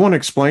Doctor. You want to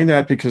explain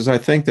that? Because I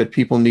think that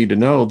people need to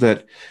know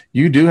that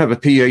you do have a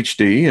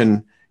PhD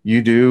and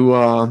you do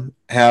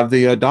have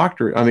the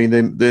doctorate. I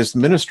mean, this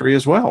ministry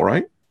as well,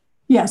 right?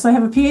 Yes, I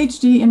have a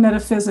PhD in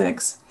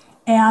metaphysics,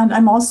 and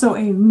I'm also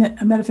a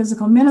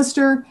metaphysical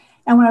minister.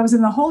 And when I was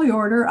in the Holy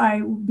Order,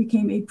 I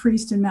became a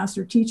priest and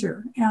master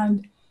teacher.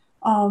 And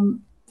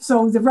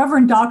so the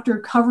Reverend Doctor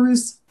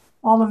covers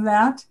all of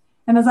that.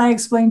 And as I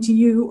explained to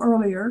you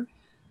earlier,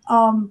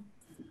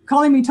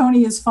 calling me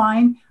Toni is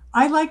fine.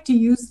 I like to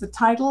use the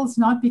titles,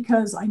 not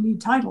because I need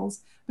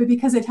titles, but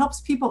because it helps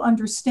people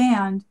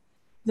understand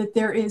that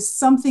there is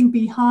something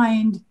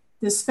behind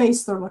this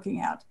face they're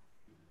looking at.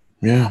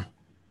 Yeah.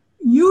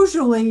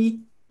 Usually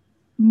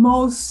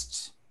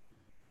most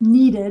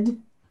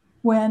needed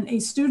when a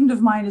student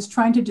of mine is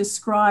trying to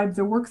describe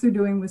the work they're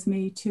doing with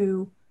me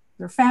to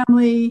their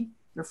family,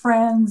 their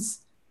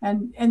friends,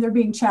 and they're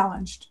being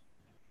challenged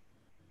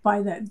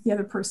by the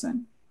other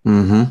person.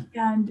 Mm-hmm.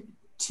 And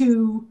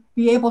to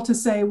be able to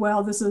say,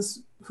 well, this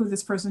is who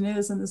this person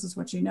is and this is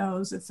what she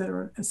knows, et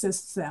cetera,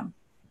 assists them.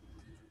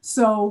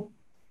 So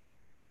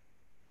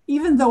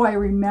even though I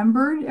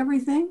remembered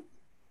everything,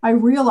 I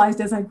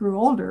realized as I grew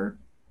older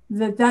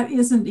that that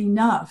isn't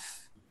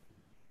enough.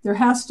 There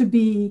has to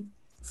be,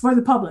 for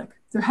the public,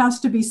 there has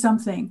to be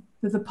something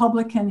that the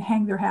public can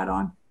hang their hat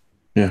on.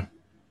 Yeah.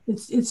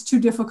 It's too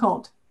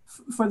difficult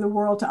for the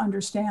world to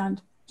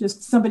understand.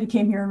 Just somebody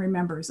came here and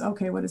remembers.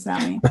 Okay, what does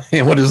that mean?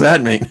 Yeah, what does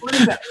that mean? What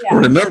is that? Yeah.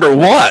 Remember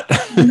what?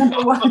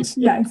 Remember what?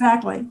 Yeah,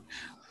 exactly.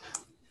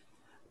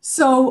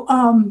 So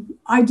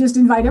I just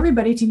invite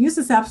everybody to use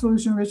this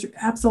absolution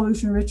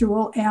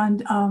ritual.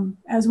 And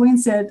as Wayne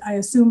said, I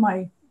assume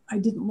I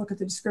didn't look at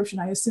the description.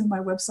 I assume my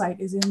website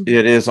is in.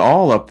 It is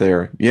all up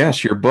there.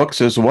 Yes, your books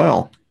as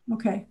well.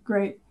 Okay,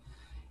 great.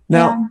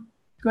 Now,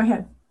 go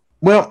ahead.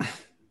 Well,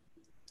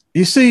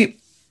 you see,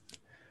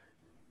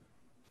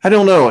 I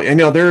don't know. You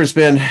know, there has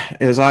been,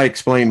 as I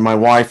explained, my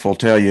wife will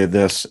tell you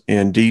this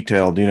in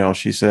detail. You know,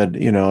 she said,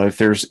 you know, if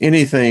there's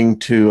anything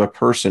to a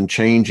person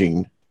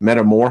changing,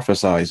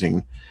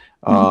 metamorphosizing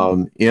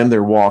in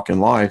their walk in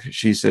life,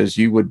 she says,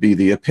 you would be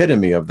the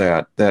epitome of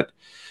that,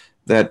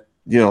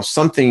 you know,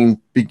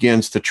 something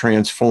begins to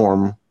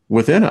transform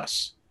within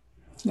us.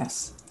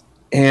 Yes.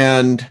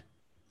 And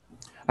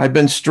I've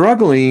been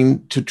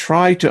struggling to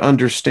try to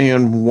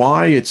understand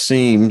why it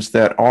seems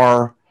that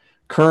our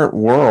current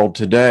world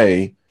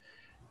today,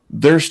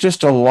 there's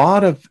just a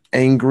lot of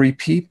angry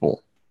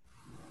people.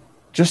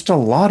 Just a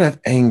lot of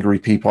angry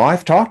people.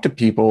 I've talked to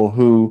people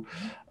who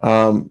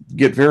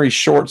get very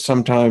short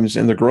sometimes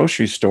in the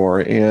grocery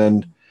store,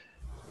 and,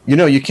 you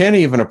know, you can't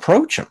even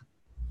approach them.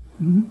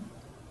 Mm-hmm.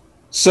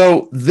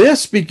 So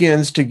this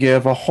begins to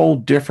give a whole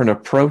different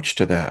approach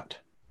to that.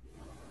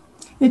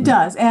 It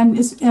does. And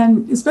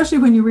especially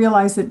when you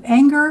realize that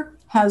anger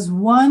has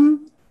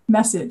one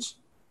message: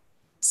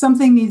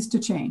 something needs to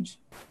change.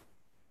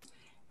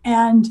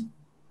 And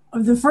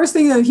the first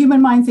thing the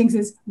human mind thinks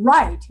is,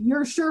 right,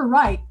 you're sure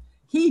right.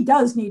 He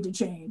does need to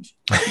change.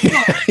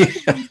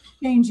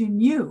 Change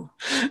in you.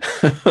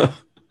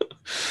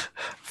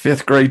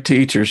 Fifth grade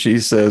teacher, she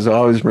says,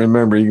 always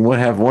remember, you want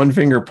to have one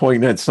finger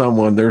pointing at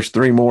someone, there's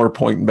three more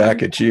pointing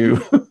back at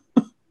you.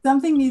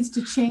 Something needs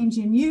to change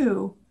in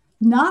you,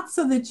 not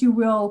so that you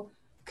will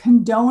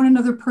condone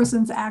another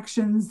person's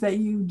actions that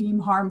you deem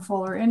harmful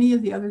or any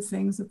of the other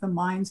things that the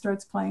mind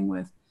starts playing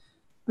with,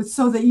 but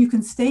so that you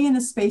can stay in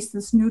a space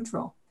that's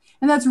neutral.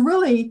 And that's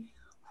really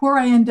where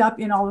I end up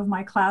in all of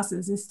my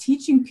classes, is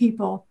teaching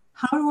people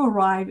how to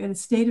arrive at a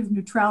state of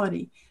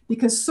neutrality,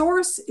 because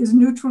Source is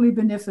neutrally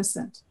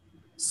beneficent.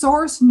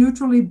 Source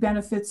neutrally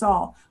benefits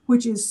all,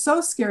 which is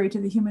so scary to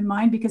the human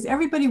mind, because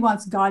everybody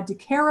wants God to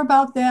care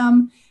about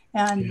them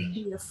and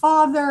be a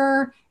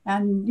father.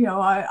 And, you know,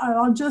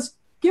 I'll just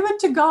give it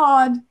to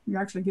God.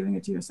 You're actually giving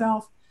it to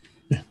yourself.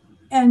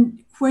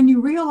 And when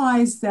you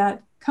realize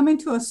that coming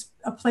to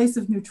a place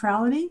of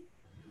neutrality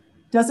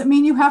doesn't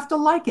mean you have to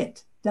like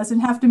it, doesn't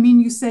have to mean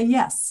you say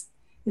yes.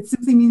 It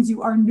simply means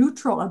you are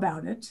neutral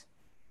about it.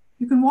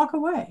 You can walk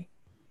away,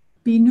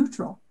 be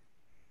neutral.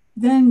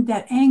 Then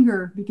that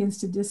anger begins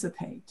to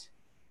dissipate.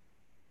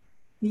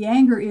 The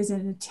anger is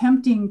in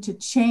attempting to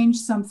change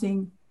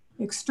something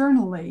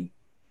externally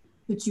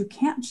that you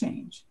can't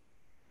change.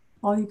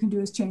 All you can do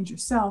is change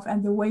yourself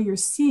and the way you're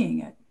seeing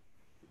it.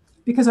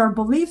 Because our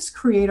beliefs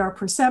create our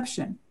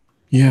perception.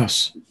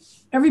 Yes.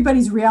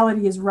 Everybody's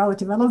reality is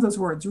relative. I love those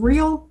words: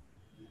 real,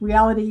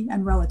 reality,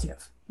 and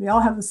relative. They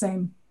all have the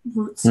same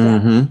root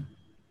stem. Mm-hmm.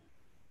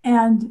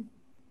 And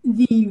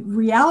the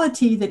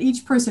reality that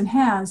each person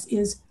has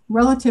is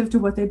relative to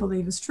what they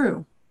believe is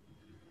true.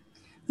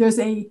 There's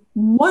a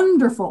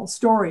wonderful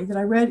story that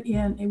I read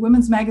in a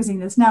women's magazine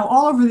that's now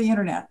all over the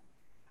internet.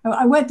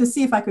 I went to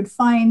see if I could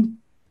find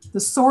the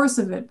source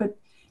of it, but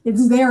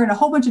it's there in a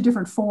whole bunch of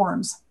different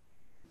forms.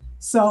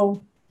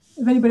 So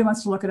if anybody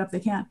wants to look it up, they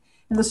can.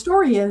 And the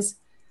story is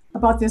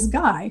about this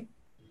guy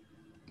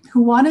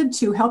who wanted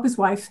to help his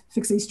wife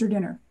fix Easter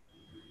dinner.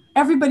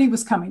 Everybody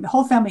was coming, the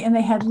whole family, and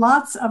they had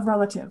lots of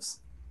relatives,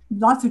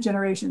 lots of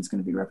generations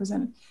going to be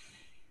represented.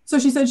 So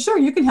she said, sure,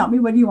 you can help me.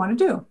 What do you want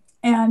to do?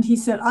 And he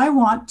said, I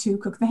want to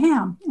cook the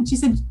ham. And she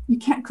said, you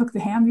can't cook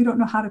the ham. You don't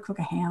know how to cook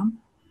a ham.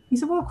 He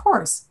said, well, of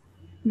course.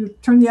 You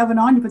turn the oven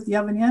on, you put the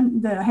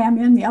ham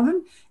in the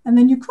oven, and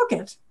then you cook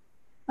it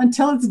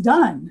until it's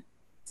done.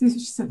 So she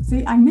said,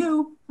 see, I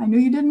knew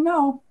you didn't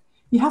know.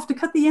 You have to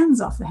cut the ends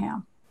off the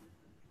ham.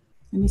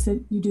 And he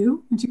said, you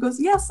do? And she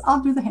goes, yes,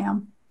 I'll do the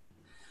ham.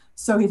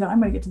 So he thought, I'm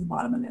going to get to the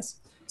bottom of this.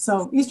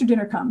 So Easter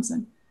dinner comes,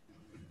 and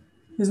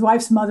his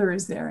wife's mother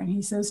is there. And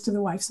he says to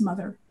the wife's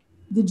mother,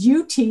 did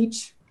you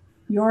teach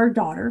your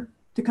daughter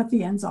to cut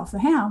the ends off the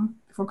ham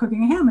before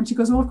cooking a ham? And she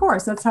goes, well, of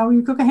course, that's how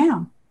you cook a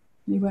ham.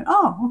 And he went,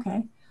 oh,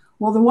 okay.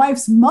 Well, the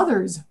wife's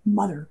mother's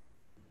mother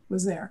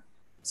was there.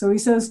 So he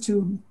says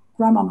to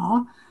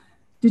Grandmama,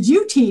 did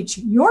you teach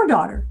your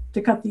daughter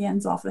to cut the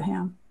ends off the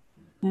ham?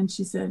 And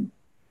she said,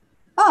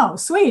 oh,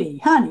 sweetie,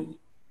 honey,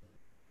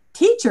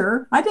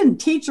 teacher, I didn't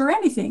teach her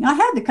anything. I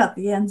had to cut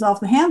the ends off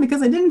the ham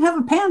because I didn't have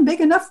a pan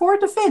big enough for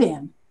it to fit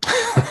in.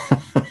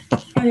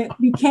 And it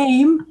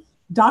became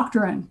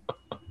doctrine.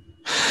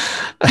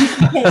 You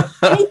can take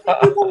anything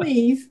you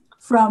believe,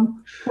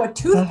 from what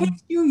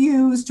toothpaste you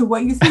use to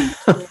what you think,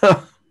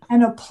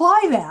 and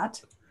apply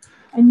that,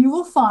 and you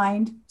will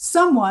find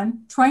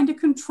someone trying to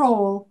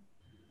control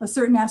a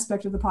certain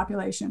aspect of the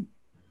population.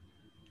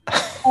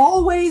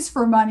 Always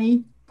for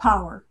money,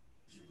 power.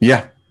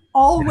 Yeah.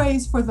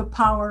 Always for the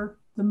power,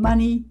 the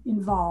money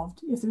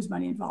involved, if there's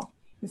money involved.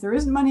 If there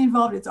isn't money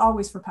involved, it's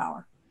always for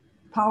power.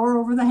 Power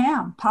over the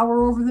ham,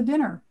 power over the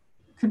dinner,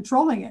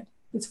 controlling it.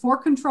 It's for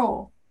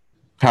control.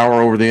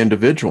 Power over the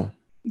individual.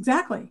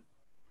 Exactly.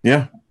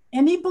 Yeah.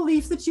 Any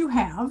belief that you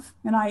have,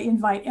 and I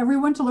invite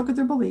everyone to look at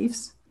their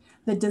beliefs,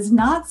 that does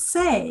not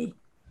say,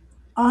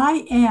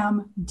 I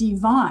am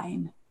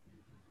divine.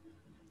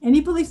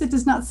 Any belief that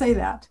does not say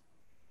that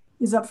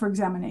is up for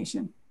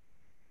examination.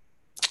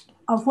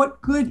 Of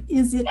what good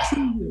is it to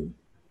you?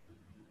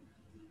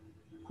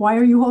 Why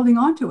are you holding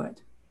on to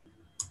it?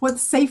 What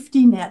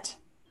safety net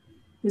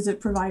is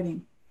it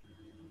providing?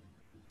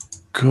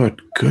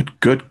 Good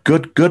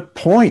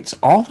points.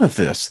 All of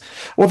this.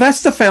 Well,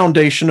 that's the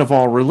foundation of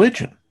all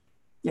religion.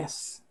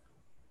 Yes.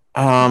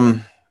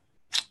 You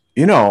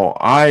know,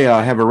 I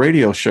have a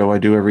radio show I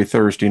do every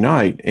Thursday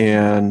night,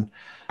 and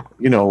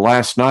you know,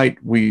 last night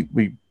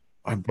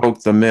I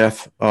broke the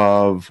myth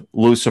of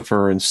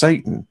Lucifer and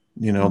Satan.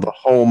 You know, the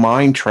whole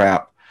mind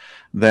trap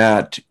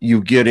that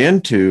you get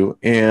into.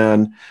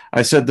 And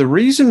I said, the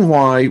reason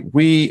why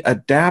we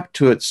adapt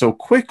to it so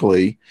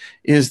quickly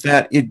is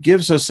that it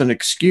gives us an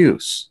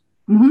excuse.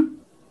 Mm-hmm.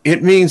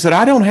 It means that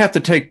I don't have to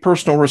take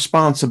personal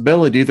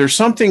responsibility. There's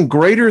something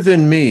greater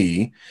than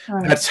me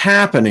that's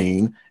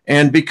happening.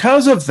 And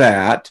because of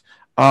that,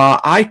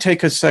 I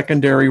take a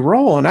secondary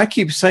role. And I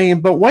keep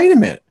saying, but wait a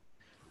minute.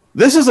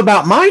 This is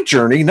about my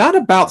journey, not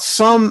about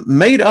some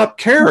made-up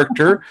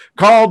character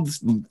called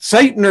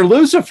Satan or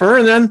Lucifer.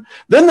 And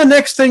then the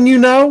next thing you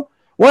know,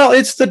 well,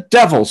 it's the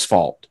devil's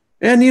fault.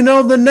 And, you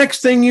know, the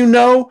next thing you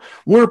know,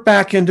 we're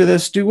back into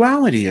this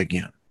duality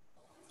again.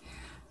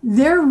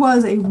 There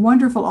was a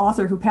wonderful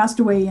author who passed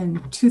away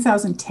in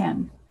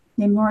 2010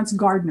 named Lawrence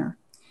Gardner.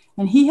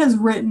 And he has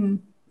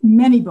written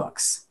many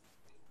books,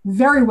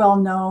 very well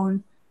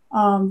known.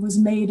 Was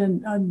made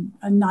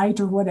a night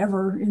or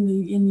whatever in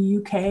the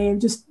UK,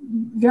 just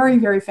very,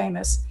 very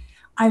famous.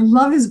 I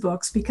love his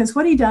books because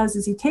what he does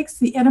is he takes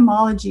the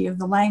etymology of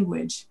the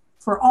language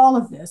for all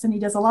of this, and he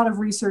does a lot of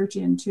research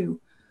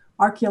into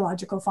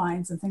archaeological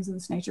finds and things of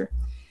this nature.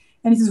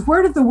 And he says,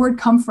 where did the word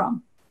come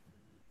from?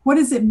 What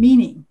is it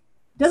meaning?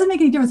 It doesn't make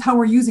any difference how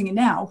we're using it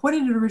now. What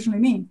did it originally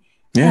mean?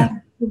 Yeah.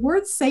 And the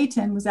word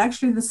Satan was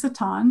actually the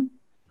Satan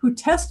who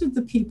tested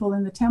the people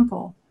in the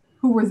temple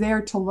who were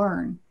there to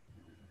learn.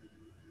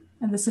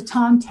 And the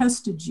Satan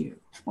tested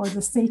you, or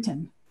the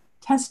Satan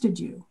tested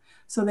you.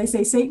 So they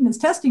say, Satan is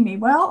testing me.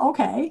 Well,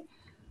 okay,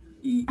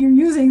 you're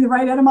using the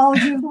right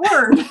etymology of the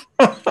word.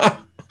 It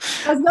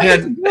has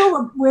nothing to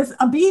do with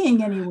a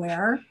being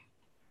anywhere.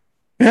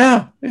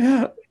 Yeah.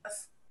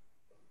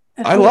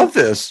 I love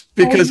this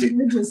because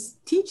religious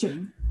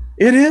teaching.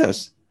 It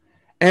is.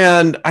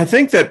 And I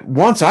think that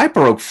once I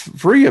broke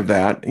free of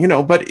that, you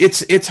know, but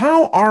it's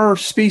how our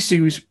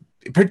species,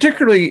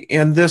 particularly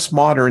in this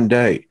modern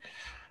day,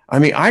 I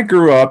mean, I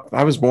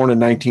was born in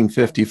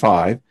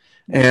 1955.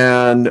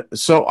 And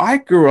so I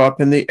grew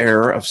up in the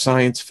era of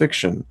science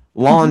fiction,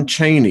 Lon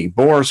Chaney,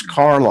 Boris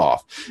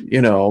Karloff,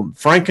 you know,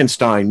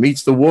 Frankenstein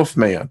meets the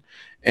Wolfman.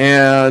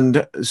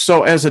 And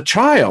so as a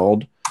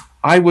child,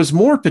 I was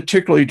more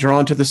particularly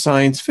drawn to the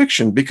science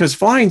fiction because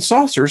flying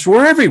saucers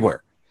were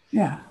everywhere.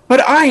 Yeah.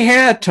 But I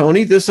had,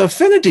 Toni, this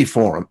affinity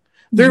for them.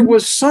 there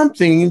was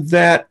something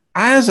that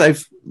as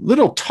I've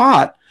little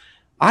taught,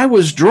 I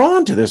was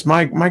drawn to this.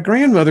 My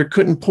grandmother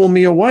couldn't pull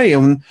me away.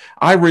 And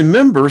I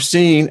remember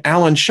seeing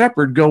Alan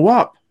Shepard go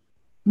up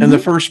in the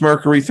first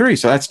Mercury 3.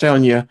 So that's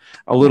telling you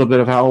a little bit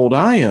of how old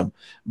I am.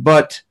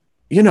 But,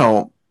 you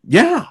know,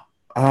 yeah.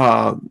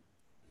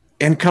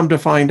 And come to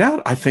find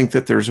out, I think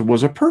that there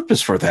was a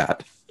purpose for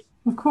that.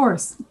 Of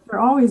course, there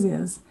always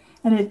is.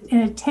 And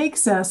it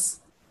takes us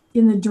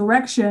in the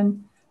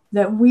direction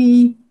that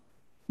we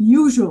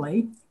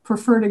usually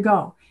prefer to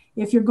go.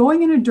 If you're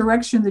going in a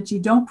direction that you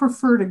don't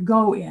prefer to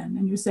go in,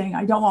 and you're saying,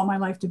 I don't want my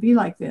life to be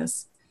like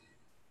this,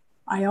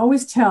 I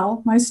always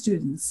tell my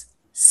students,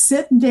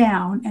 sit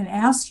down and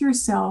ask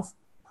yourself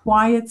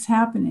why it's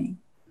happening.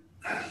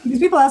 Because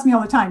people ask me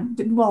all the time,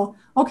 well,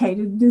 okay,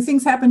 do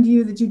things happen to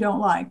you that you don't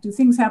like? Do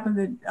things happen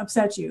that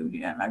upset you?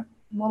 Yeah,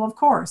 well, of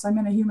course, I'm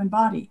in a human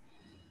body.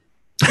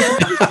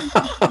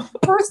 The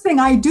first thing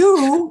I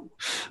do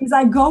is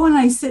I go and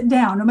I sit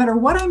down, no matter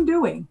what I'm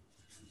doing.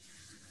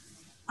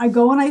 I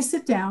go and I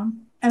sit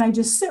down and I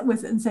just sit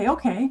with it and say,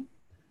 okay,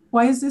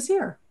 why is this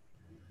here?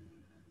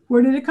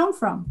 Where did it come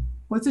from?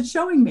 What's it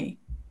showing me?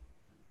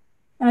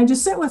 And I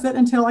just sit with it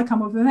until I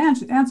come up with an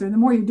answer. And the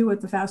more you do it,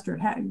 the faster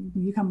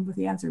you come up with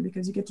the answer,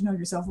 because you get to know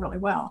yourself really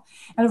well.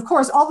 And of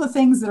course, all the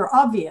things that are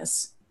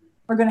obvious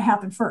are going to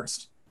happen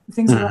first. The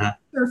things that are on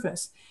the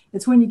surface.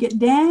 It's when you get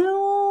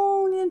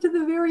down into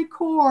the very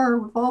core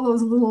with all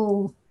those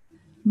little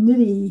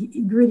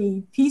nitty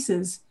gritty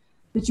pieces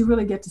that you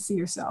really get to see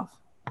yourself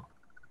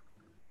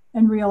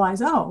and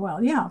realize, oh,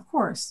 well, yeah, of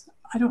course,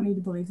 I don't need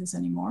to believe this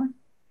anymore.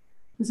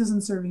 This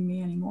isn't serving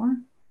me anymore.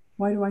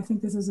 Why do I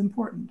think this is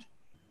important?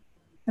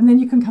 And then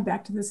you can come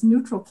back to this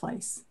neutral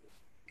place.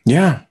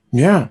 Yeah,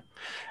 yeah.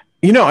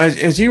 You know,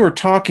 as you were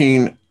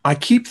talking, I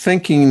keep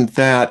thinking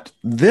that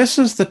this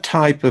is the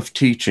type of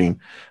teaching.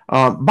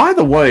 By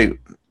the way,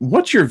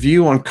 what's your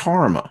view on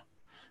karma?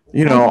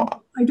 You know,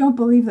 I don't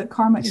believe that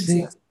karma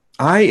exists.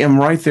 I am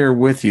right there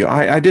with you.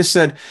 I just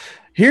said,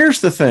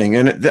 here's the thing.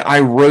 And I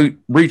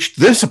reached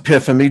this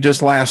epiphany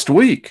just last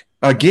week.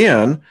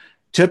 Again,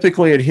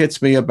 typically it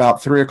hits me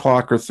about 3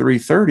 o'clock or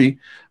 3:30,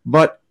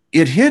 but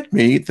it hit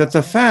me that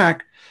the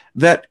fact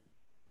that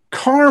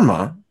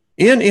karma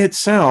in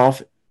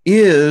itself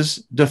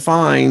is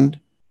defined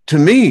to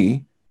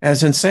me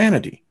as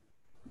insanity.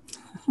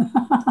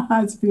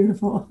 That's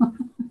beautiful.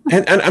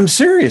 And I'm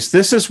serious.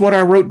 This is what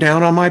I wrote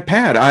down on my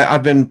pad.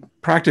 I've been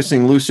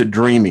practicing lucid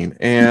dreaming.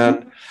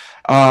 And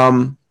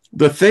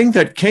the thing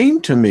that came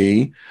to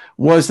me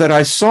was that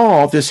I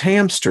saw this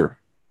hamster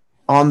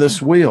on this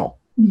wheel.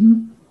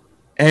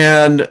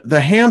 And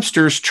the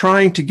hamster's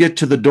trying to get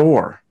to the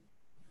door.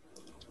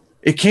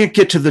 It can't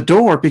get to the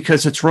door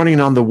because it's running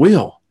on the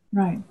wheel.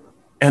 Right.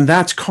 And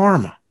that's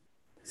karma.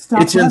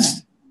 It's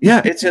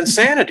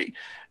insanity.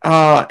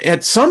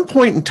 At some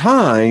point in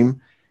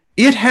time,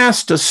 it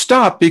has to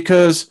stop,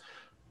 because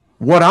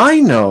what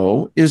I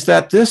know is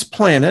that this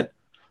planet,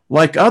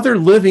 like other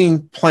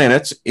living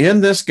planets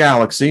in this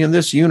galaxy, in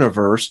this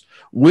universe,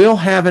 will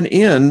have an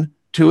end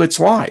to its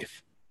life.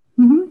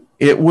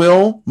 It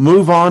will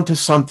move on to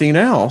something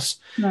else.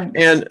 Right.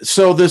 And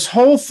so this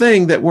whole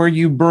thing that where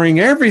you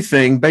bring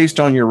everything based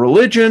on your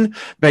religion,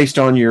 based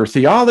on your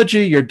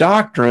theology, your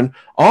doctrine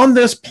on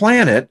this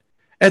planet,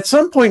 at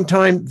some point in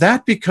time,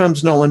 that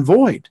becomes null and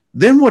void.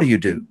 Then what do you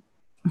do?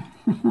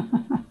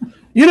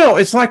 You know,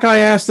 it's like I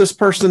asked this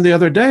person the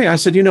other day, I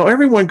said, you know,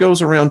 everyone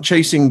goes around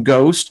chasing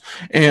ghosts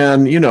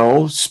and, you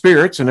know,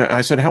 spirits. And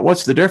I said,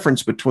 what's the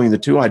difference between the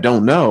two? I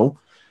don't know.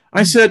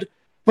 I said,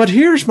 but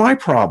here's my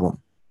problem.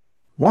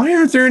 Why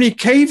aren't there any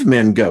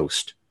cavemen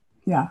ghosts?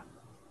 Yeah.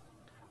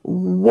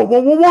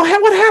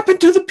 What happened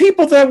to the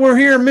people that were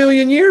here a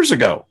million years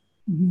ago?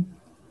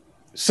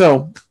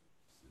 So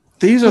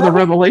these are the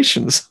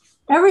revelations.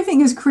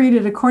 Everything is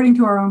created according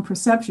to our own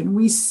perception.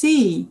 We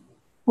see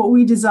what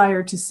we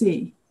desire to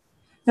see.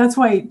 That's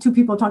why two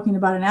people talking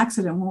about an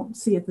accident won't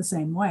see it the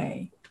same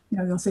way. You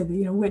know, they'll say that,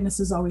 you know,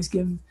 witnesses always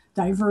give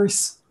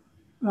diverse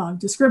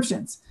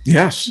descriptions.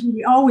 Yes.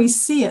 We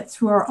always see it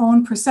through our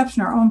own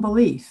perception, our own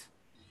belief.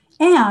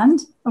 And,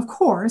 of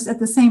course, at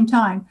the same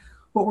time,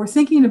 what we're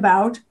thinking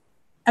about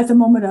at the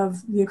moment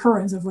of the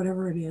occurrence of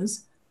whatever it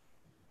is,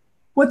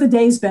 what the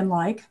day's been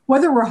like,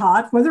 whether we're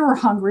hot, whether we're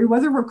hungry,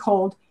 whether we're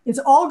cold, it's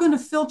all going to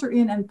filter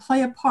in and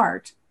play a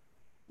part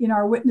in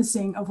our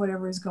witnessing of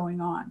whatever is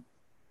going on.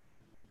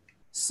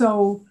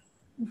 So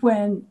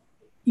when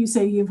you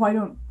say, why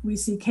don't we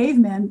see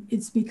cavemen?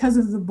 It's because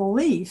of the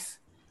belief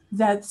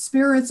that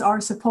spirits are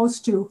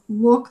supposed to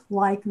look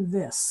like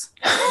this.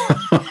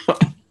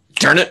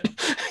 Darn it.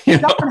 You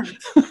know,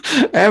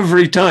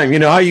 every time, you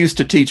know, I used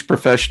to teach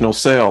professional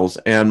sales,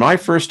 and my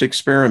first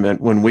experiment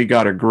when we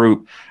got a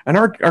group, and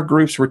our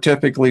groups were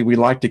typically, we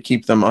like to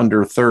keep them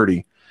under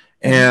 30.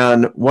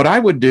 And what I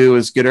would do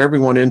is get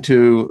everyone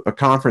into a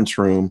conference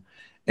room,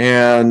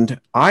 and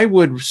I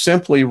would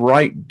simply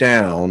write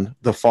down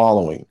the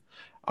following.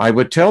 I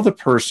would tell the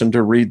person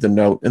to read the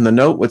note, and the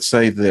note would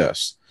say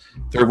this: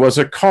 there was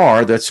a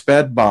car that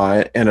sped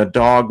by and a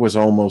dog was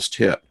almost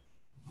hit.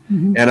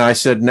 And I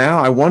said, now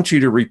I want you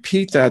to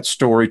repeat that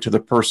story to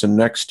the person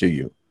next to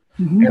you.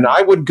 And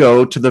I would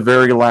go to the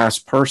very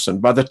last person.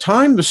 By the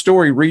time the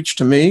story reached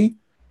to me,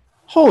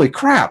 holy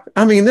crap.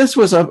 I mean, this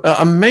was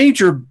a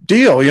major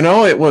deal. You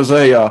know, it was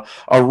a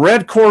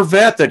red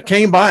Corvette that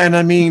came by. And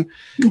I mean,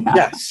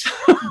 yes,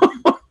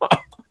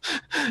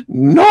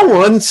 no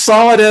one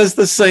saw it as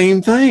the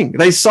same thing.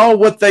 They saw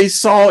what they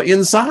saw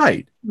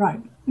inside.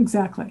 Right,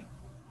 exactly.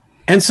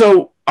 And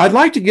so I'd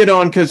like to get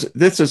on, because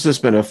this has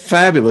just been a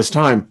fabulous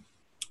time.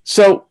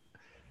 So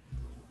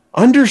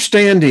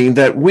understanding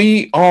that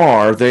we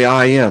are the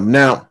I am.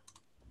 Now,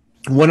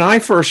 when I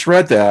first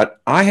read that,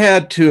 I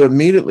had to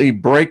immediately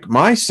break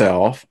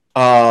myself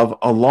of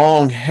a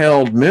long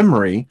held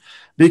memory,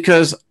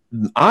 because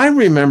I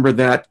remember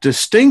that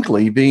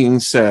distinctly being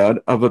said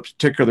of a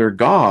particular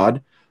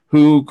God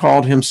who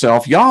called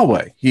himself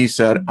Yahweh. He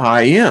said,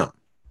 I am.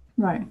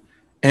 Right.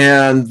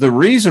 And the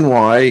reason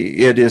why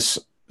it is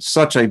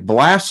such a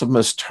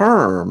blasphemous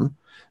term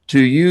to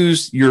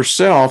use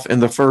yourself in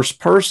the first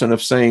person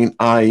of saying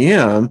I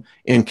am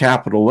in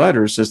capital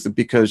letters is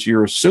because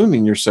you're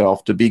assuming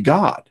yourself to be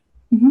God.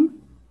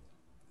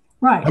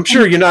 Right. I'm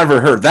sure you never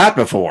heard that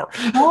before.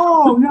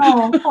 Oh,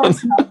 no, of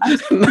course not.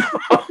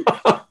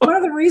 One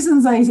of the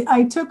reasons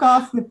I took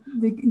off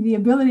the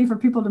ability for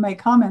people to make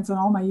comments on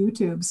all my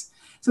YouTubes.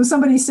 So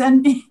somebody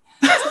sent me,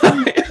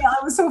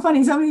 it was so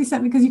funny. Somebody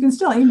sent me, because you can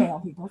still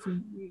email people.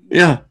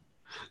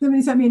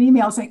 Somebody sent me an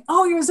email saying,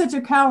 oh, you're such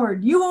a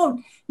coward.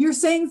 You're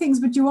saying things,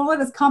 but you won't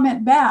let us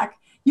comment back.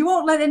 You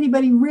won't let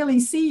anybody really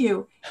see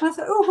you. And I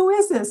thought, oh, who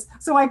is this?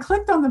 So I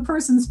clicked on the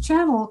person's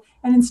channel,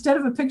 and instead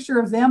of a picture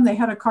of them, they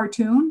had a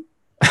cartoon.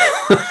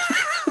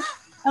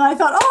 And I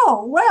thought,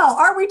 oh, well,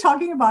 aren't we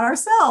talking about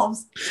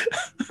ourselves?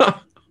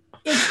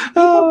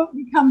 People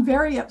become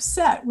very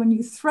upset when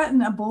you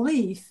threaten a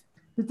belief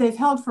that they've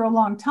held for a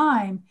long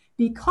time,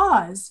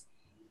 because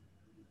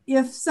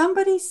if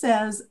somebody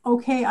says,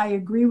 okay, I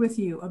agree with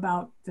you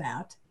about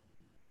that,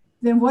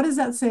 then what does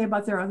that say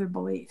about their other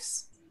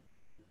beliefs?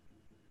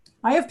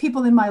 I have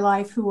people in my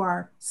life who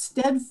are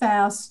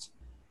steadfast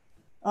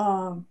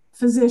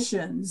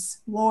physicians,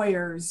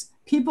 lawyers,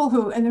 people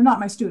who, and they're not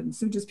my students,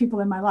 they're just people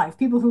in my life,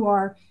 people who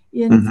are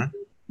in the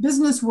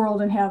business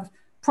world and have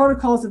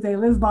protocols that they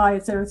live by,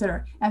 et cetera, et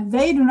cetera. And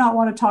they do not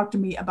want to talk to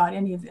me about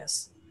any of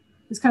this.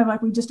 It's kind of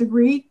like we just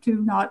agree to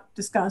not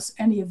discuss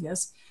any of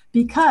this,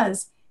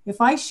 because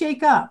if I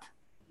shake up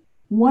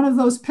one of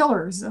those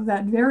pillars of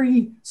that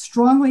very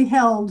strongly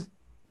held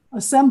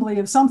assembly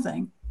of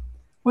something,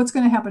 what's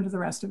going to happen to the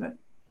rest of it?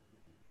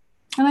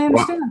 And I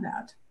understand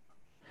that.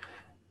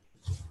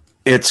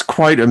 It's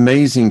quite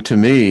amazing to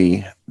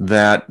me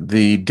that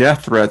the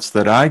death threats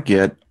that I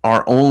get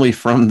are only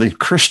from the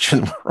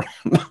Christian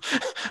world.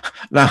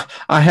 Now,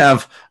 I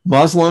have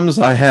Muslims,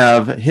 I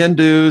have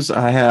Hindus,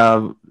 I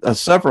have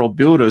several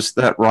Buddhists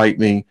that write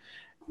me,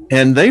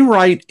 and they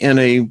write in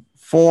a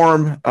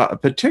form,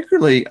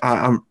 particularly,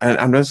 I'm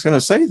just going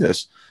to say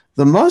this,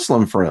 the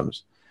Muslim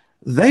friends,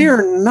 they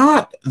are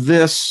not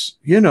this,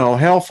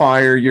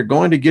 hellfire, you're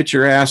going to get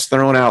your ass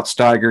thrown out,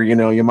 Steiger,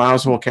 you might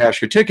as well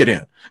cash your ticket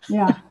in.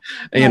 Yeah.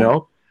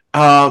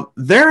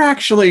 They're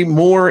actually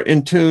more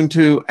in tune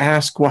to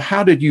ask, well,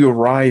 how did you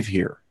arrive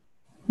here?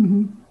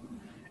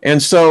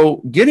 And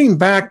so getting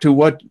back to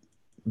what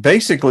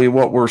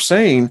we're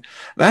saying,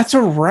 that's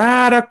a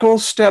radical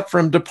step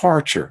from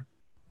departure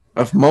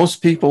of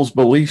most people's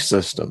belief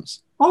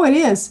systems. Oh, it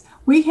is.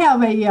 We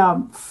have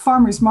a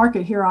farmer's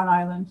market here on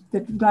island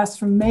that lasts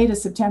from May to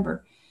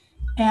September.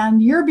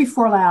 And year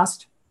before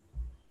last,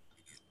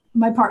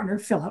 my partner,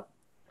 Philip,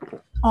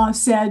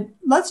 said,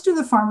 let's do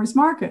the farmer's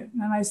market.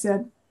 And I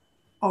said,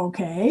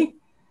 okay,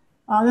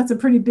 that's a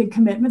pretty big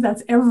commitment.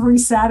 That's every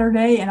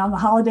Saturday. And on the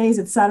holidays,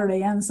 it's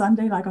Saturday and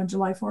Sunday, like on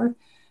July 4th.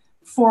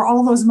 For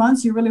all those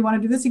months, you really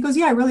want to do this? He goes,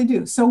 yeah, I really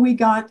do. So we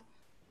got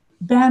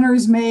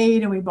banners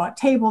made, and we bought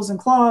tables and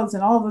cloths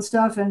and all the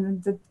stuff,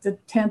 and the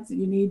tent that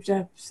you need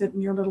to sit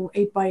in your little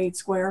 8x8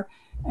 square.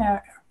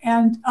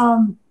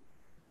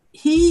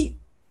 He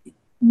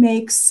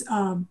makes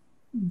not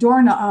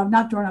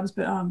doorknobs,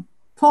 but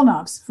pull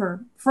knobs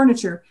for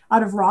furniture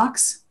out of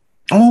rocks.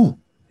 Oh.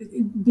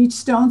 Beach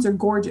stones are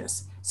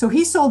gorgeous. So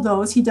he sold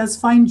those. He does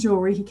fine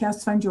jewelry. He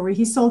casts fine jewelry.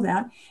 He sold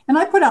that. And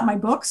I put out my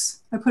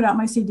books. I put out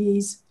my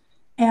CDs,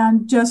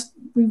 and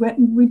we went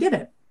and we did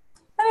it.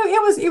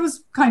 And it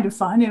was kind of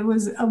fun. It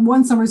was a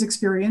one summer's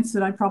experience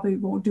that I probably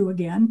won't do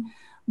again.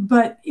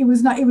 But it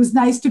was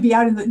nice to be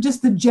out in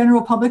just the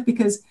general public,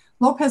 because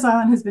Lopez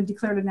Island has been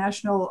declared a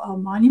national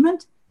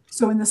monument.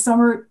 So in the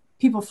summer,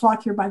 people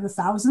flock here by the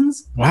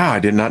thousands. Wow, I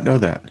did not know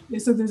that.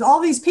 So there's all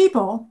these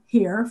people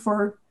here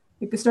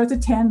it starts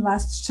at 10,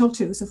 lasts till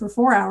 2, so for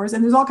 4 hours.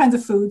 And there's all kinds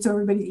of food, so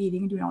everybody's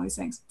eating and doing all these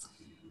things.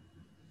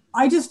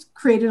 I just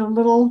created a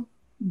little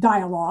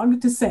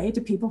dialogue to say to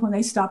people when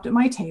they stopped at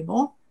my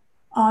table.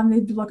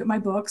 They'd look at my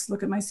books,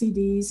 look at my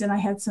CDs, and I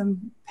had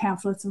some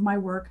pamphlets of my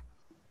work.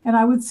 And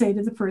I would say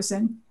to the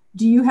person,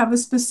 do you have a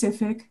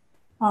specific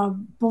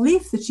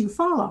belief that you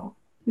follow?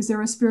 Is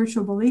there a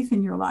spiritual belief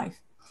in your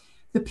life?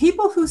 The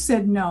people who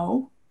said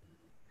no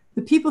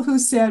The people who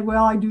said,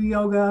 well, I do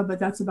yoga, but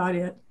that's about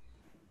it.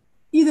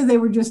 Either they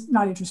were just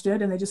not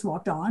interested and they just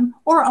walked on,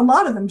 or a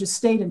lot of them just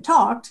stayed and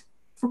talked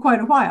for quite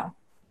a while.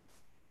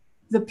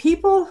 The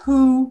people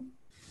who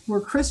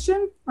were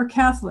Christian or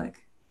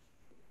Catholic,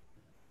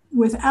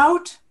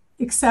 without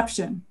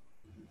exception,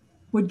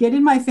 would get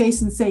in my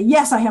face and say,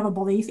 yes, I have a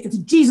belief. It's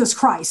Jesus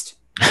Christ.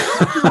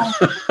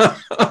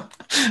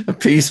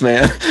 Peace,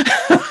 man.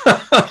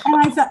 And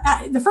I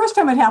thought, the first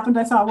time it happened,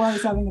 I thought, well, I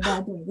was having a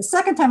bad day. The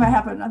second time it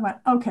happened, I went,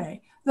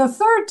 okay. The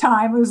third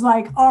time, it was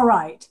like, all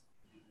right.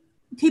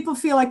 People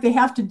feel like they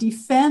have to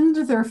defend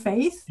their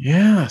faith.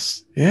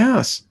 Yes,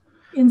 yes.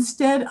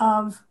 Instead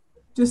of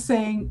just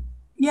saying,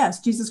 yes,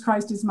 Jesus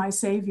Christ is my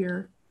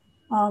Savior.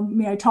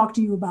 May I talk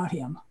to you about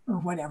him or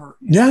whatever.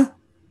 Yeah,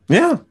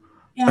 yeah.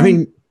 And I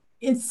mean,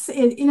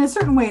 in a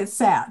certain way, it's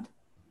sad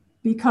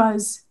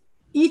because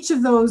each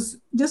of those,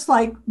 just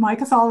like my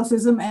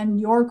Catholicism and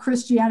your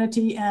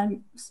Christianity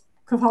and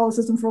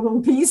Catholicism for a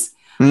little piece,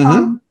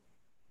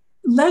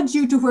 led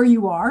you to where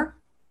you are.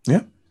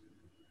 Yeah.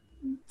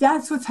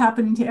 That's what's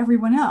happening to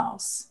everyone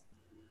else.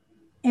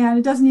 And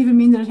it doesn't even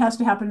mean that it has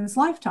to happen in this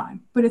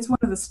lifetime, but it's one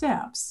of the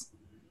steps.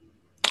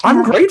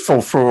 I'm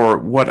grateful for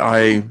what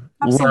I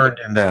learned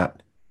in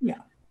that. Yeah.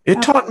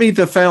 It taught me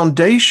the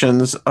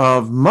foundations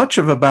of much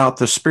of about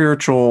the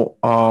spiritual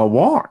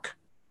walk.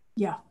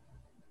 Yeah.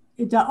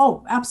 It does.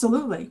 Oh,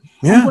 absolutely.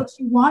 Yeah. And what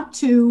you want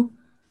to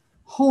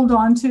hold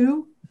on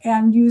to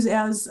and use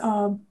as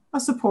a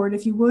support,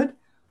 if you would,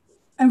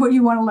 and what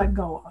you want to let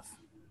go of.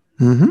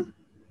 Mm-hmm.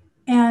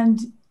 And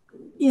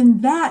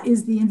in that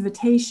is the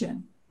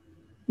invitation,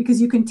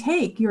 because you can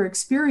take your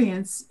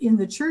experience in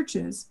the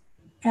churches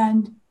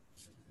and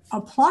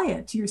apply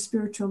it to your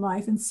spiritual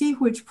life and see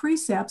which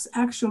precepts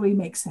actually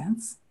make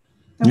sense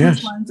and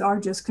which ones are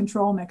just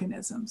control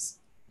mechanisms.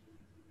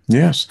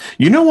 Yes.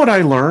 You know what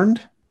I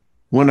learned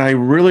when I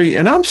really,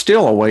 and I'm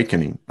still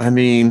awakening. I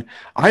mean,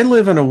 I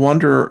live in a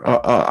wonder.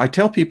 I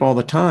tell people all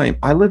the time,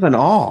 I live in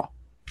awe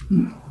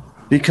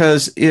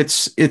because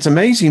it's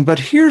amazing. But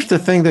here's the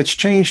thing that's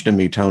changed in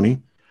me,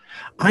 Toni.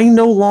 I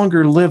no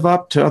longer live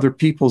up to other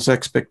people's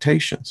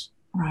expectations.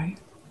 Right.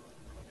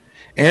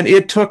 And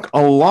it took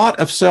a lot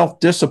of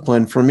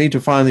self-discipline for me to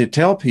finally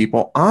tell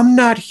people, I'm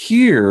not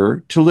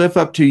here to live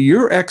up to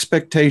your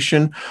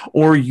expectation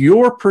or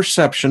your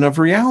perception of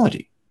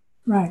reality.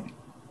 Right.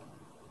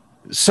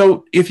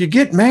 So if you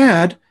get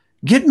mad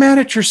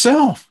at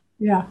yourself.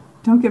 Yeah.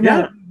 Don't get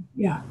mad at me.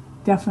 Yeah,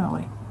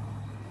 definitely.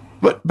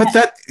 But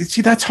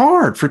that's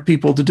hard for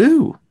people to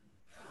do.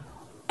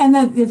 And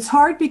then it's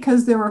hard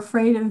because they're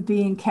afraid of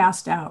being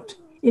cast out.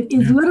 It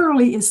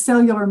literally is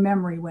cellular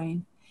memory,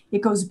 Wayne.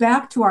 It goes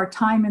back to our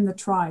time in the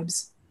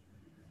tribes.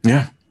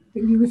 Yeah.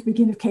 With the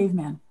beginning of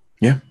cavemen.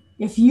 Yeah.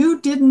 If you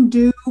didn't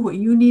do what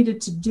you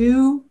needed to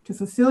do to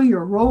fulfill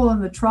your role in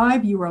the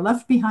tribe, you were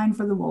left behind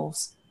for the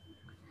wolves.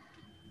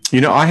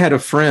 You know, I had a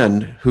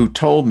friend who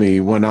told me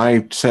when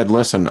I said,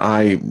 listen,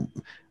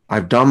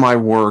 I've done my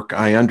work.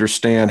 I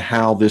understand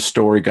how this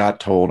story got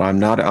told.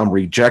 I'm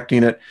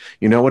rejecting it.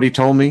 You know what he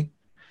told me?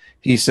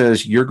 He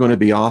says, you're going to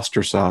be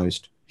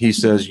ostracized. He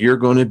says, you're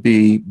going to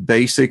be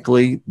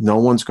basically, no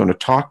one's going to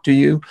talk to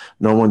you.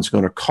 No one's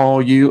going to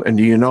call you. And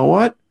do you know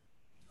what?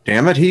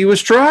 Damn it, he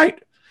was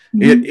right.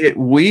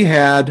 We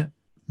had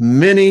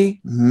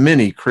many,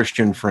 many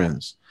Christian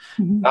friends.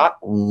 Not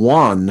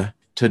one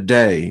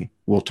today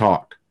will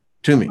talk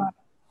to me. Right.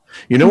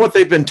 You know what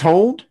they've been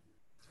told?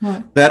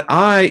 Right. That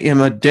I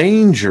am a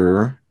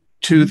danger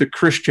to the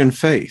Christian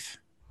faith.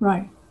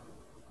 Right.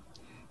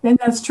 Then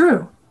that's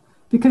true,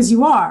 because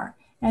you are.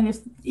 And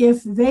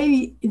if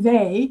they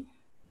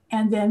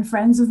and then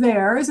friends of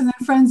theirs and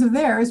then friends of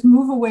theirs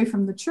move away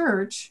from the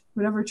church,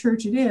 whatever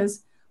church it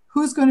is,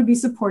 who's going to be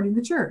supporting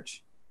the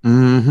church?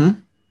 Mm-hmm.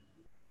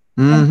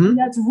 Mm-hmm. And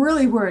that's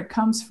really where it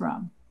comes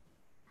from.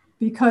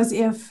 Because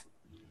if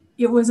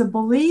it was a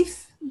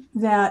belief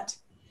that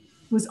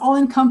was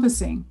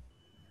all-encompassing,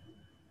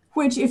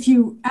 which if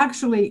you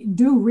actually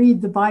do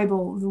read the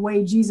Bible the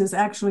way Jesus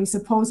actually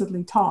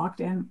supposedly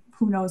talked, and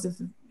who knows if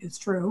it's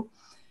true,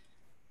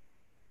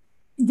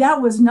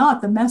 that was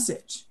not the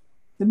message.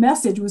 The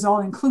message was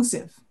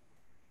all-inclusive.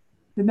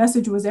 The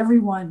message was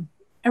everyone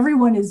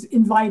is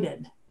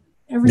invited.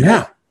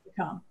 Everyone can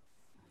come.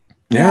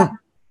 Yeah. And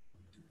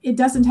it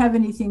doesn't have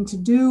anything to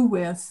do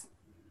with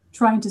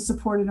trying to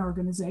support an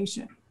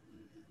organization.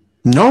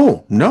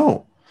 No.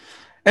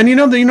 And you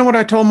know what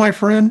I told my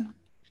friend?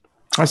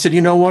 I said,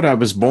 you know what? I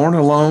was born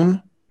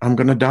alone. I'm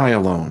going to die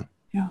alone.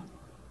 Yeah.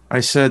 I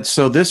said,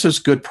 so this is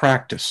good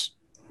practice.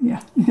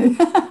 Yeah.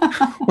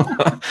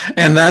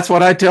 And that's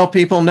what I tell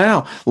people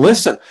now.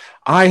 Listen,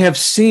 I have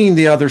seen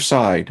the other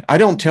side. I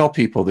don't tell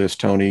people this,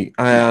 Toni,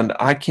 and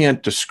I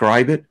can't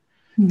describe it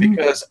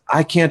because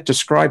I can't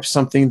describe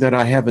something that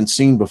I haven't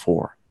seen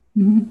before.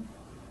 Mm-hmm.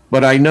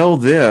 But I know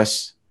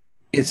this,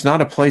 it's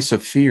not a place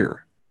of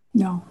fear.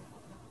 No.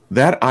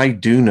 That I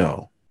do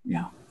know.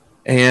 Yeah.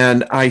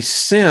 And I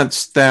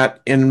sense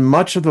that in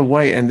much of the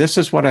way, and this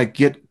is what I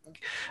get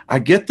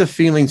the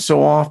feeling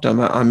so often,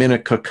 I'm in a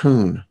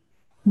cocoon.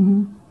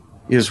 Mm-hmm.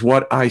 is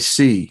what I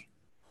see.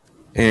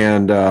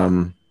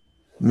 And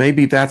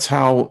maybe that's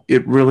how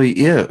it really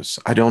is.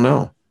 I don't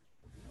know.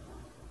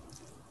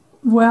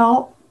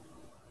 Well,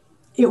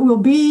 it will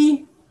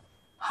be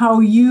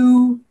how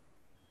you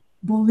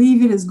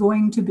believe it is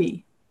going to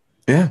be.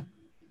 Yeah.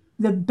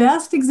 The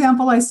best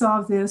example I saw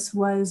of this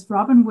was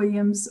Robin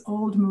Williams'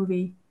 old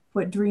movie,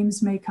 What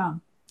Dreams May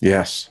Come.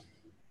 Yes.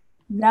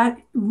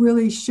 That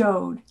really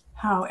showed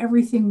how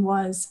everything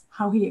was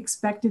how he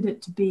expected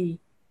it to be.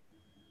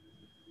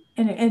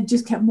 And it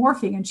just kept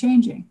morphing and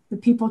changing. The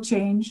people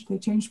changed. They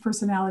changed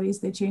personalities.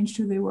 They changed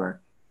who they were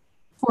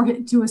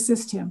to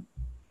assist him.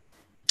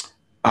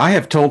 I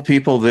have told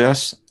people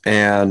this,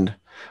 and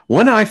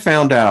when I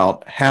found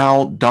out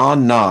how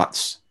Don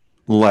Knotts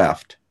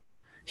left,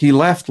 he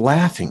left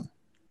laughing.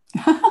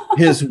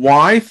 His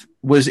wife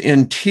was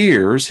in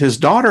tears. His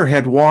daughter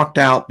had walked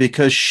out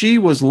because she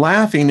was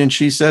laughing, and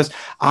she says,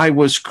 I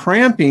was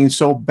cramping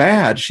so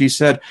bad. She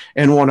said,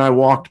 and when I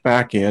walked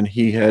back in,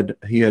 he had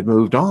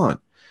moved on.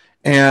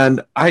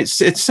 And it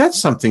said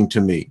something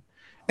to me.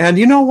 And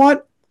you know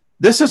what?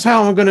 This is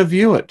how I'm going to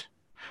view it.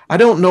 I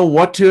don't know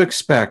what to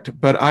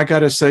expect, but I got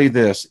to say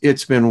this.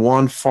 It's been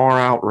one far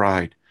out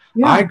ride.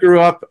 Yeah. I grew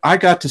up, I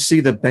got to see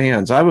the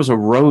bands. I was a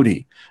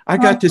roadie. I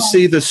got to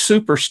see the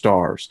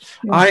superstars.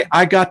 Yeah.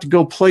 I got to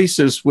go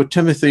places with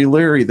Timothy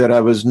Leary that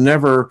I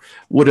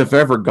would have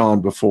ever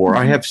gone before.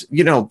 Mm-hmm. I have,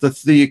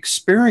 the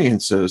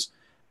experiences,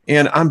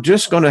 and I'm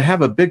just going to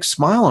have a big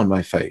smile on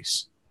my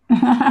face.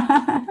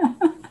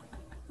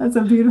 That's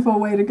a beautiful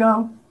way to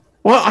go.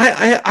 Well,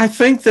 I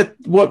think that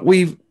what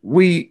we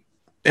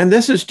and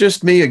this is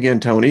just me again,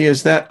 Toni,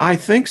 is that I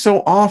think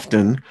so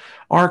often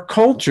our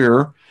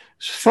culture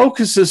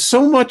focuses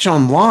so much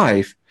on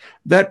life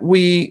that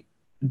we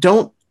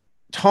don't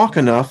talk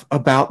enough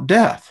about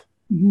death.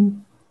 Mm-hmm.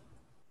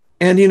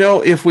 And,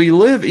 if we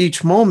live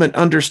each moment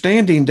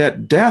understanding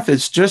that death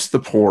is just the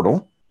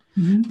portal,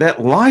 mm-hmm.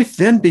 that life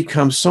then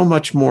becomes so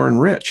much more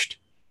enriched.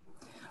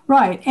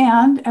 Right.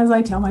 And as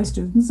I tell my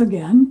students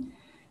again,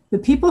 the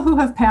people who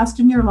have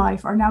passed in your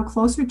life are now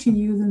closer to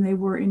you than they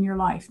were in your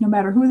life, no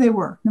matter who they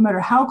were, no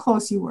matter how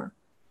close you were.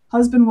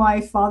 Husband,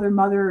 wife, father,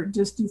 mother,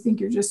 you think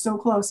you're just so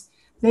close.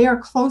 They are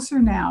closer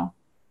now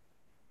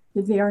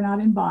that they are not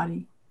in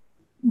body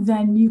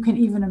than you can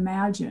even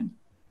imagine.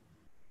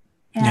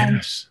 And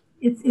yes.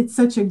 It's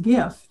such a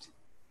gift.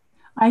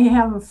 I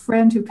have a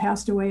friend who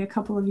passed away a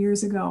couple of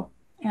years ago,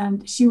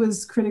 and she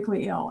was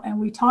critically ill. And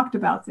we talked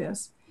about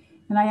this.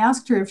 And I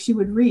asked her if she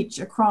would reach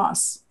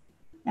across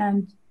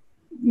and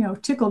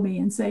tickle me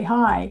and say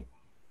hi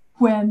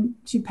when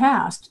she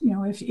passed,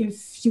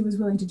 if she was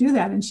willing to do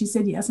that. And she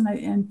said yes.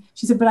 And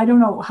she said, but I don't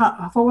know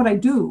what would I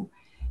do?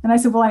 And I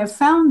said, well, I have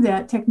found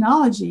that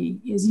technology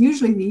is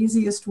usually the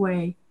easiest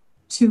way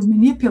to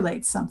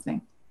manipulate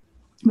something,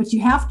 but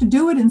you have to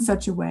do it in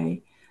such a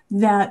way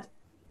that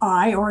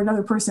I or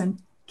another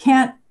person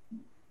can't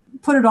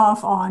put it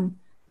off on,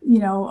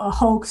 a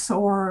hoax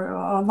or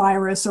a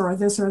virus or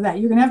this or that.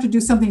 You're going to have to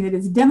do something that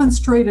is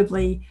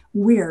demonstratively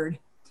weird.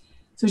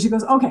 So she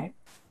goes, okay.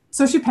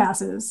 So she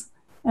passes,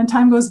 and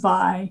time goes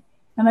by,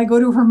 and I go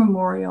to her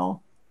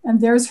memorial,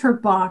 and there's her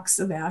box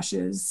of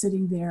ashes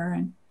sitting there,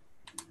 and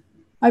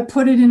I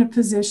put it in a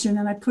position,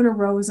 and I put a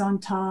rose on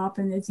top,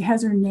 and it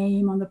has her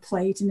name on the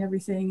plate and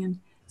everything. And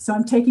so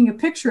I'm taking a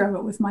picture of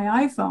it with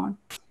my iPhone.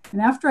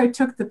 And after I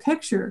took the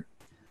picture,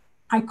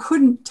 I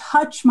couldn't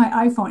touch my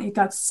iPhone. It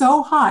got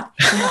so hot,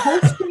 and the whole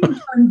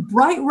screen turned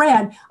bright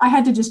red. I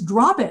had to just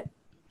drop it.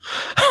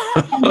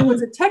 And there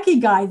was a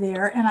techie guy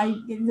there, and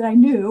I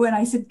knew, and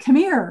I said, come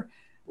here,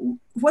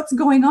 what's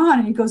going on?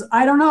 And he goes,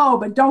 I don't know,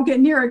 but don't get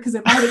near it because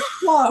it might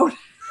explode.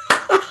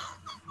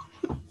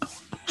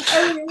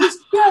 And it was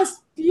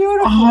just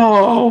beautiful.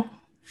 Oh,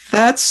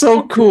 that's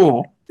so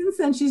cool. Since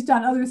then, she's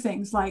done other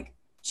things like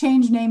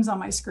change names on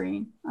my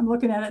screen. I'm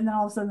looking at it, and then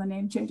all of a sudden the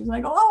name changes.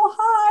 I go, oh,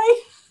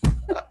 hi.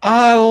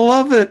 I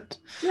love it.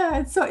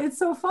 Yeah, it's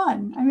so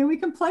fun. I mean, we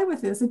can play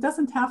with this. It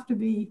doesn't have to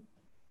be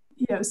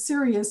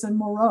serious and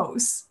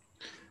morose.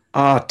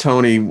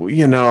 Toni,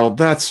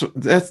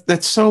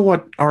 that's so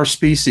what our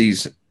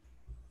species,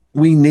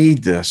 we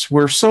need this.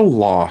 We're so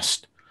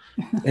lost.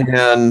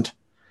 And,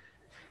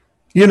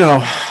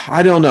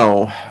 I don't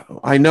know.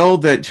 I know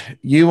that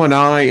you and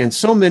I and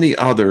so many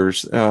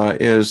others,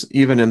 is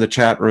even in the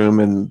chat room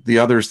and the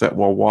others that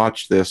will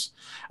watch this.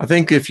 I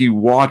think if you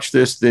watch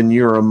this, then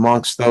you're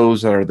amongst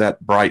those that are that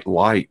bright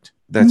light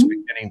that's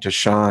mm-hmm. beginning to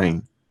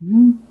shine.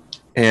 Mm-hmm.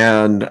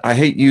 And I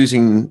hate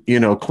using,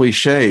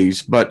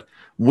 cliches, but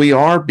we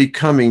are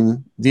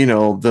becoming,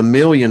 the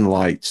million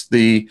lights.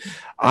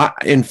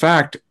 In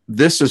fact,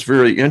 this is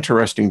very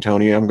interesting,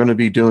 Toni. I'm going to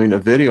be doing a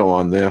video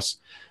on this,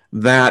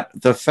 that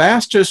the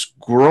fastest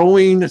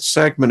growing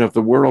segment of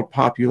the world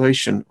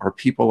population are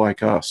people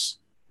like us.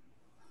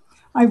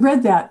 I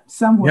read that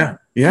somewhere.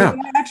 Yeah.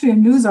 Actually, a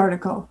news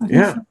article.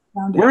 Yeah.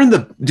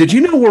 Did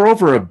you know we're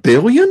over 1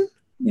 billion?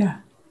 Yeah.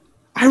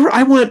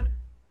 I went,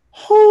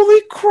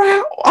 holy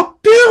crap, 1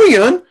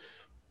 billion?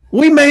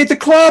 We made the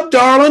club,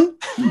 darling.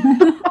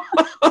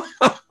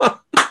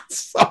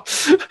 So,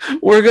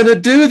 we're going to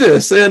do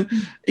this. And,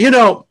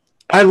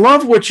 I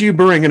love what you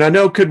bring. And I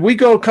know, could we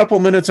go a couple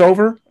minutes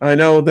over? I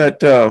know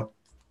that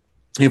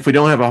if we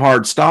don't have a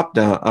hard stop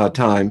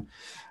time,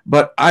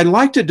 but I'd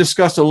like to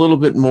discuss a little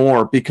bit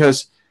more,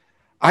 because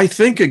I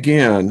think,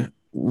 again,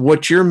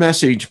 what your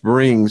message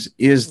brings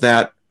is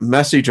that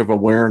message of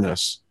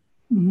awareness.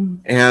 Mm-hmm.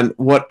 And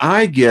what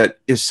I get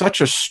is such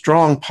a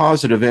strong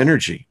positive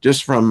energy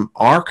just from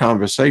our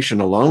conversation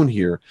alone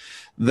here,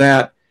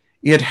 that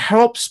it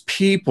helps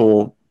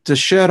people to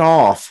shed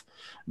off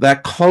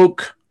that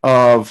cloak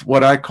of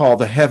what I call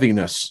the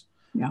heaviness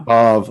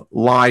of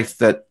life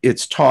that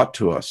it's taught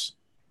to us.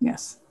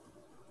 Yes.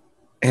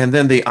 And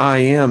then the I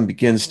am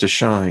begins to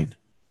shine.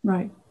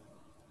 Right.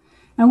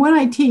 And when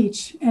I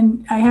teach,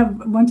 and I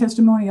have one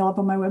testimonial up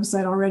on my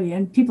website already,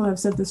 and people have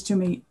said this to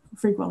me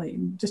frequently,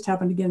 it just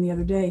happened again the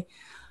other day,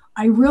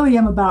 I really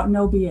am about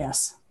no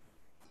BS.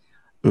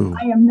 Ooh.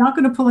 I am not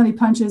going to pull any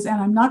punches,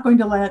 and I'm not going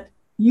to let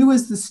you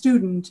as the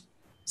student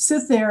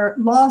sit there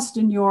lost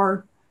in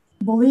your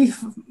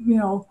belief,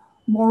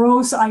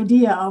 morose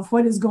idea of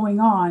what is going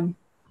on.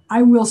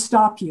 I will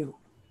stop you.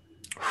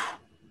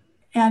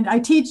 And I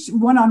teach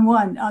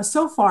one-on-one.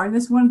 So far,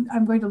 this one,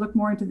 I'm going to look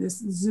more into this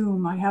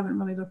Zoom. I haven't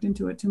really looked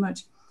into it too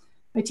much.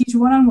 I teach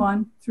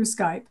one-on-one through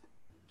Skype.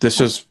 This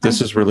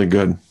is really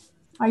good.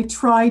 I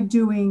tried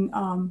doing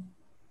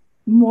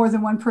more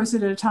than one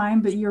person at a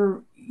time, but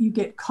you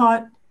get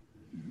caught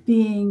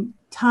being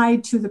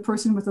tied to the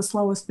person with the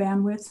slowest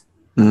bandwidth.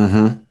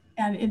 Mm-hmm.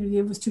 And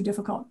it was too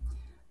difficult.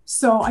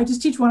 So I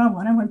just teach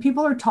one-on-one. And when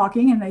people are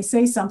talking and they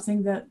say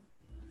something that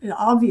is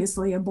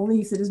obviously a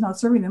belief that is not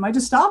serving them, I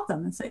just stop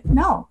them and say,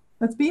 no,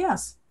 that's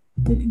BS.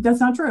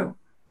 That's not true.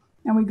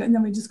 And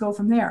then we just go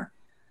from there.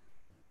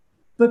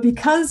 But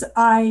because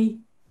I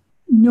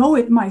know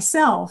it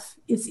myself,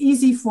 it's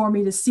easy for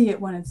me to see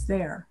it when it's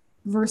there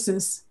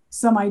versus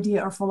some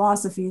idea or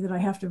philosophy that I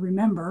have to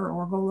remember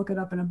or go look it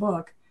up in a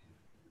book.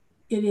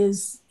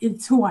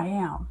 It's who I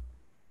am.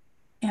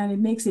 And it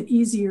makes it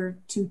easier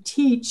to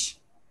teach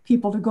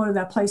people to go to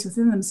that place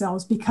within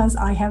themselves because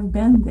I have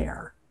been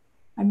there.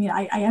 I mean,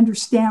 I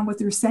understand what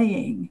they're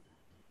saying,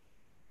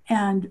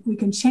 and we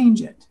can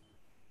change it.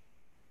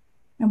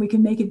 And we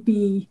can make it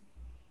be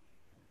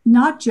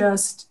not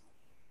just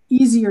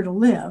easier to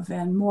live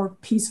and more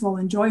peaceful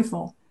and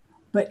joyful,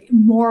 but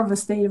more of a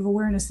state of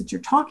awareness that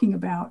you're talking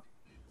about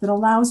that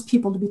allows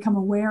people to become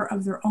aware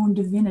of their own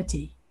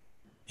divinity.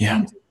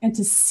 Yeah. And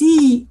to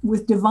see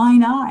with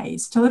divine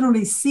eyes, to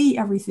literally see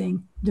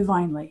everything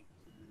divinely.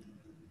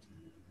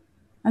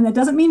 And that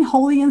doesn't mean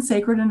holy and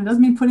sacred, and it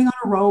doesn't mean putting on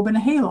a robe and a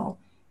halo.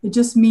 It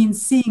just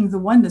means seeing the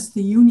oneness,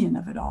 the union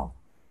of it all.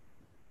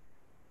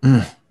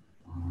 I'm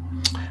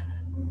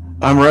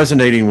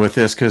resonating with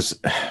this because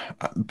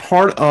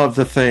part of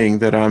the thing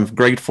that I'm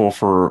grateful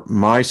for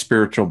my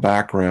spiritual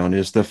background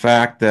is the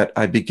fact that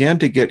I began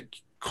to get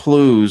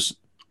clues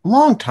a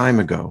long time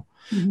ago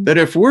that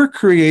if we're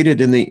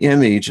created in the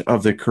image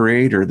of the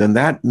Creator, then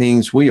that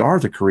means we are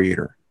the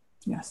Creator.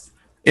 Yes.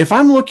 If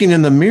I'm looking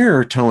in the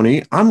mirror,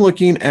 Toni, I'm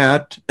looking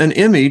at an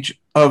image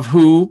of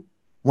who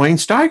Wayne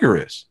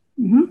Steiger is.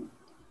 Mm-hmm.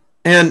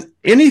 And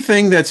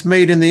anything that's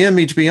made in the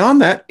image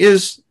beyond that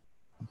is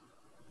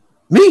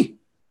me.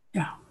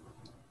 Yeah.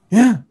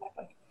 Yeah.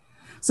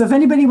 So if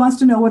anybody wants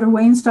to know what a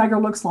Wayne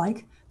Steiger looks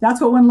like,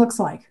 that's what one looks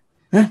like.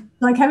 Yeah.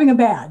 Like having a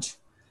badge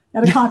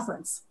at a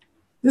conference.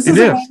 This is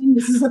a Wayne,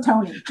 this is a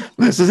Toni.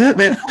 This is it,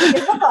 man.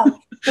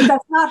 But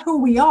that's not who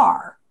we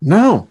are.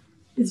 No.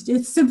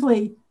 It's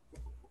simply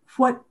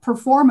what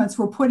performance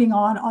we're putting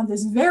on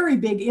this very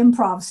big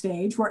improv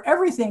stage where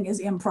everything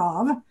is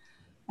improv.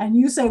 And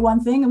you say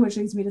one thing, which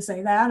leads me to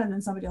say that, and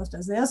then somebody else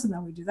does this, and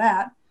then we do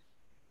that.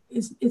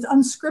 It's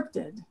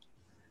unscripted.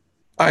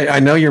 I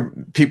know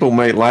people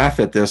may laugh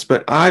at this,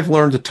 but I've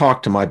learned to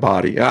talk to my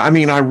body. I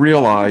mean, I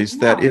realize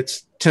that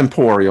it's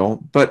temporal,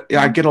 but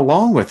I get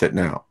along with it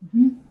now.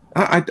 Mm-hmm.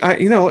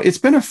 It's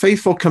been a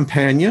faithful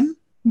companion.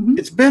 Mm-hmm.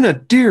 It's been a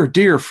dear,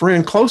 dear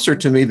friend, closer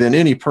to me than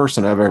any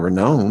person I've ever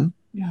known.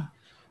 Yeah.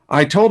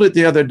 I told it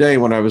the other day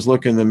when I was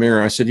looking in the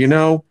mirror. I said,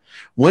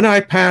 when I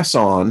pass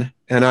on,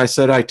 and I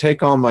said, I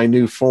take on my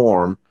new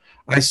form,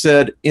 I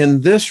said,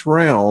 in this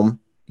realm,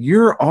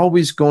 you're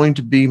always going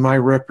to be my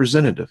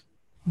representative.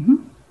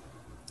 Mm-hmm.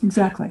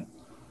 Exactly.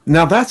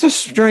 Now, that's a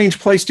strange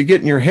place to get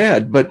in your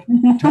head, but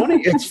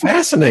Toni, it's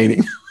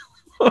fascinating.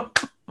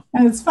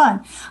 And it's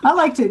fun. I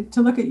like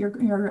to look at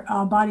your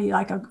body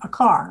like a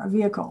car, a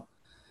vehicle.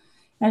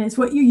 And it's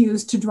what you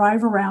use to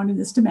drive around in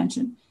this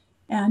dimension.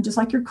 And just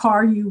like your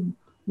car, you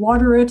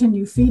water it and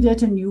you feed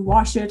it and you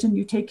wash it and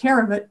you take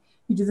care of it.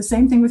 You do the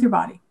same thing with your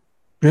body.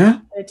 Yeah.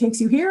 And it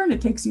takes you here and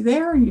it takes you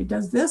there and it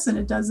does this and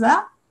it does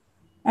that.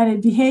 And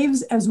it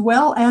behaves as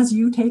well as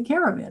you take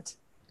care of it.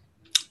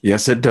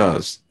 Yes, it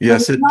does.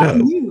 Yes, it does.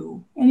 It's not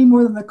you any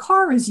more than the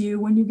car is you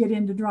when you get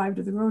in to drive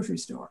to the grocery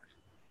store.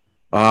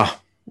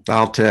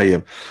 I'll tell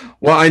you.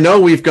 Well, I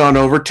know we've gone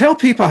over. Tell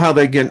people how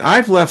they get.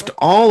 I've left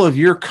all of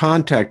your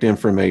contact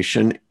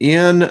information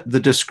in the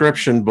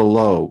description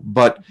below,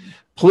 but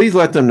please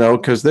let them know,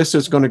 because this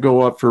is going to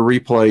go up for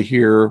replay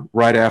here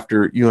right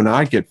after you and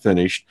I get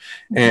finished.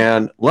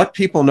 And let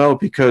people know,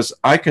 because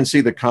I can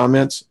see the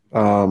comments.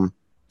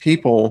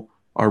 People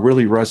are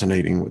really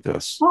resonating with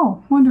this.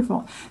 Oh,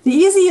 wonderful. The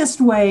easiest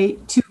way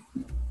to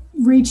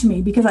reach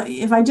me, because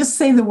if I just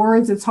say the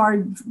words, it's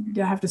hard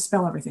to have to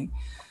spell everything.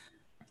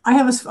 I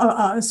have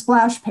a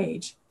splash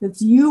page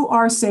that's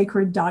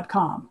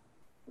youaresacred.com,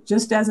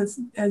 just as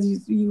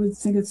you would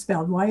think it's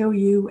spelled,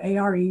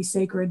 YOUARE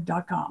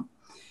sacred.com.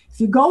 If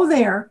you go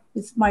there,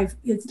 it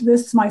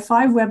lists my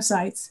 5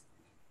 websites,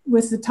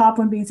 with the top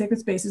one being Sacred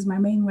Spaces, my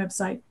main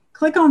website.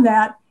 Click on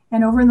that,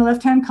 and over in the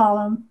left-hand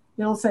column,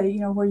 it'll say,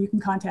 where you can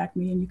contact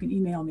me and you can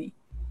email me.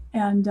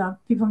 And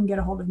people can get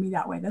a hold of me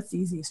that way. That's the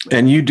easiest way.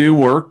 And you do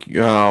work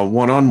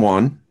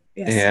one-on-one.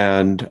 Yes.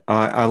 And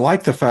I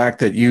like the fact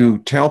that you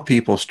tell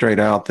people straight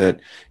out that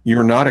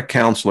you're not a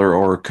counselor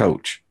or a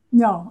coach.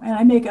 No, and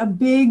I make a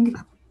big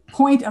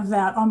point of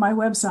that on my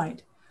website.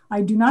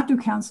 I do not do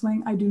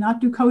counseling. I do not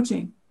do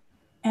coaching.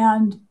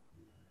 And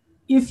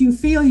if you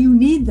feel you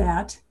need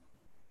that,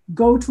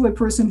 go to a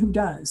person who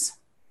does.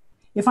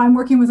 If I'm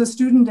working with a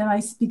student and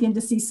I begin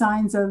to see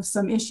signs of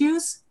some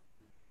issues,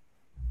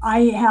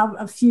 I have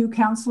a few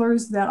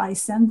counselors that I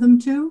send them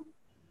to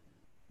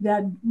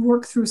that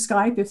work through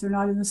Skype if they're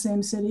not in the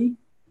same city.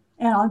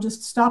 And I'll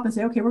just stop and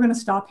say, okay, we're going to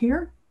stop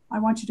here. I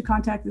want you to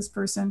contact this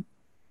person,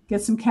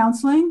 get some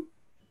counseling,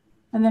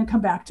 and then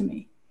come back to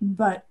me.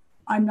 But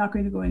I'm not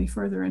going to go any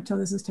further until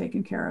this is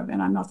taken care of,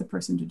 and I'm not the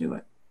person to do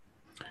it.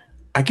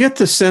 I get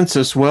the sense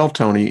as well,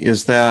 Toni,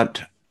 is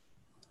that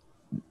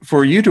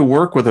for you to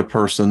work with a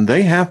person,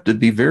 they have to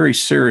be very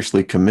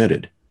seriously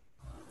committed.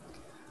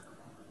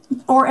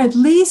 Or at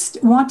least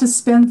want to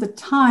spend the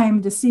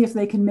time to see if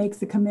they can make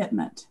the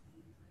commitment.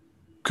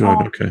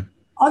 Good, okay.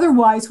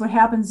 Otherwise, what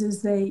happens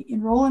is they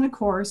enroll in a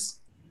course,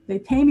 they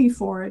pay me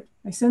for it,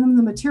 I send them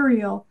the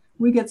material,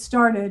 we get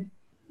started,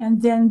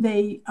 and then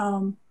they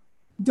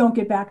don't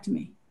get back to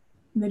me.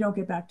 And they don't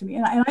get back to me.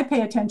 And I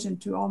pay attention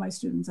to all my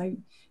students.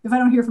 If I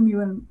don't hear from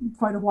you in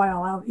quite a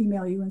while, I'll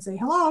email you and say,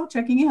 hello,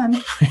 checking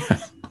in.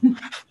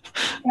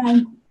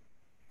 And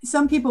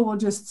some people will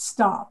just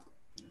stop.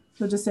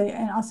 They'll just say,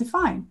 and I'll say,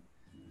 fine,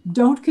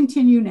 don't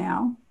continue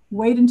now.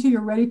 Wait until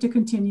you're ready to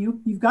continue.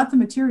 You've got the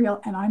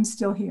material and I'm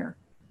still here.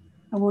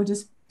 And we'll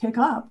just pick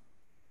up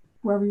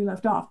wherever you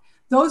left off.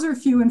 Those are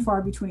few and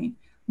far between.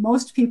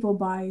 Most people,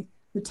 by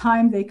the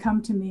time they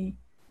come to me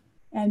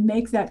and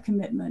make that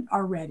commitment,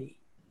 are ready.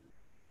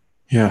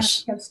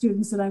 Yes. I have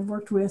students that I've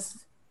worked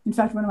with. In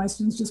fact, one of my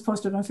students just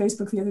posted on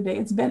Facebook the other day,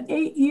 it's been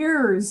 8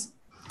 years.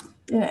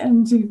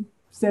 And she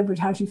said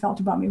how she felt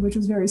about me, which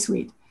was very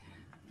sweet.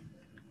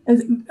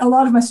 A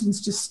lot of my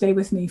students just stay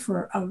with me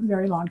for a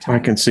very long time. I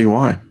can see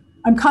why.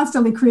 I'm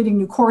constantly creating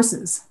new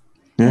courses,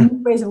 and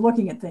new ways of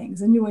looking at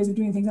things and new ways of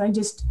doing things. I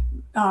just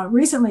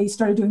recently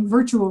started doing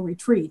virtual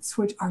retreats,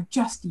 which are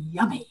just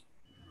yummy.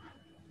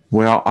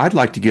 Well, I'd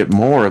like to get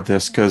more of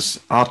this, because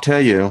I'll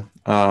tell you,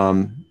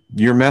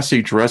 your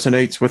message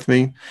resonates with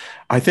me.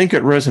 I think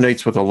it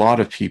resonates with a lot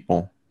of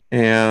people.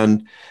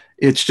 And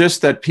it's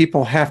just that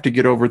people have to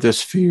get over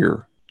this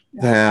fear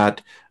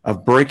that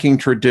of breaking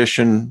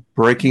tradition,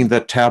 breaking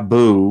the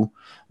taboo,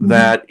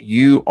 that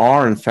you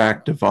are in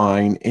fact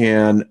divine.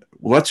 And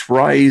let's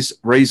raise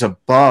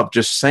above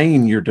just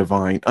saying you're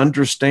divine.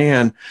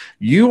 Understand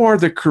you are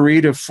the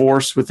creative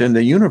force within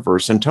the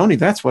universe. And Toni,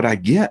 that's what I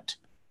get.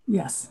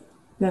 Yes,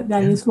 that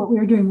is what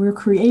we're doing. We're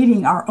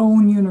creating our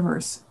own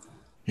universe.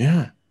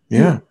 Yeah.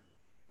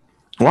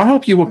 Well, I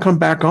hope you will come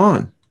back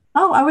on.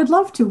 Oh, I would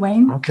love to,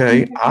 Wayne.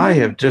 Okay. I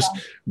have just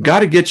got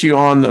to get you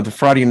on the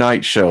Friday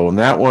night show, and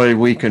that way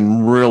we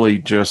can really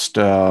just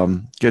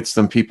get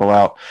some people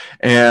out.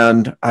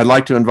 And I'd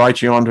like to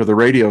invite you onto the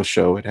radio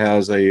show. It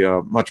has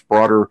a much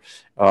broader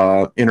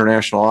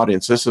international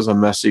audience. This is a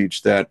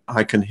message that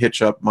I can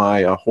hitch up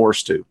my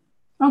horse to.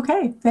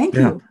 Okay. Thank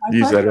you.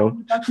 Use that.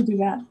 I'd love to do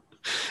that.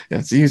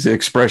 It's an easy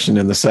expression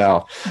in the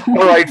South. All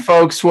right,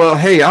 folks. Well,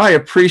 hey, I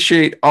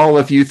appreciate all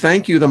of you.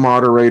 Thank you, the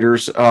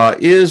moderators.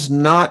 Is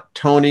not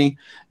Toni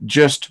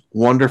just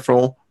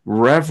wonderful?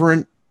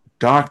 Reverend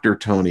Dr.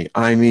 Toni.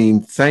 I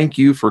mean, thank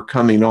you for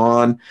coming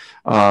on.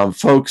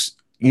 Folks,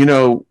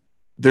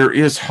 there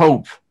is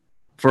hope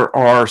for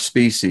our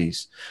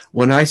species.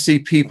 When I see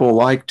people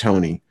like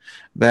Toni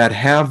that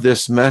have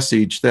this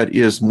message that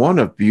is one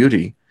of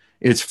beauty,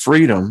 it's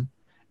freedom,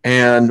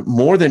 and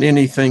more than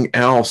anything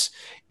else,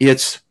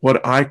 it's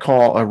what I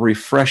call a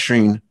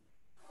refreshing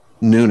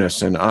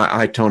newness. And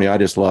Toni, I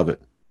just love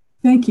it.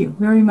 Thank you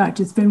very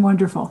much. It's been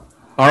wonderful.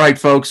 All right,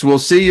 folks, we'll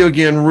see you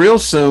again real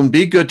soon.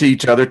 Be good to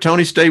each other.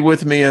 Toni, stay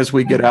with me as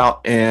we get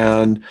out.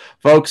 And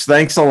folks,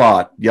 thanks a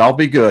lot. Y'all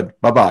be good.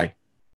 Bye-bye.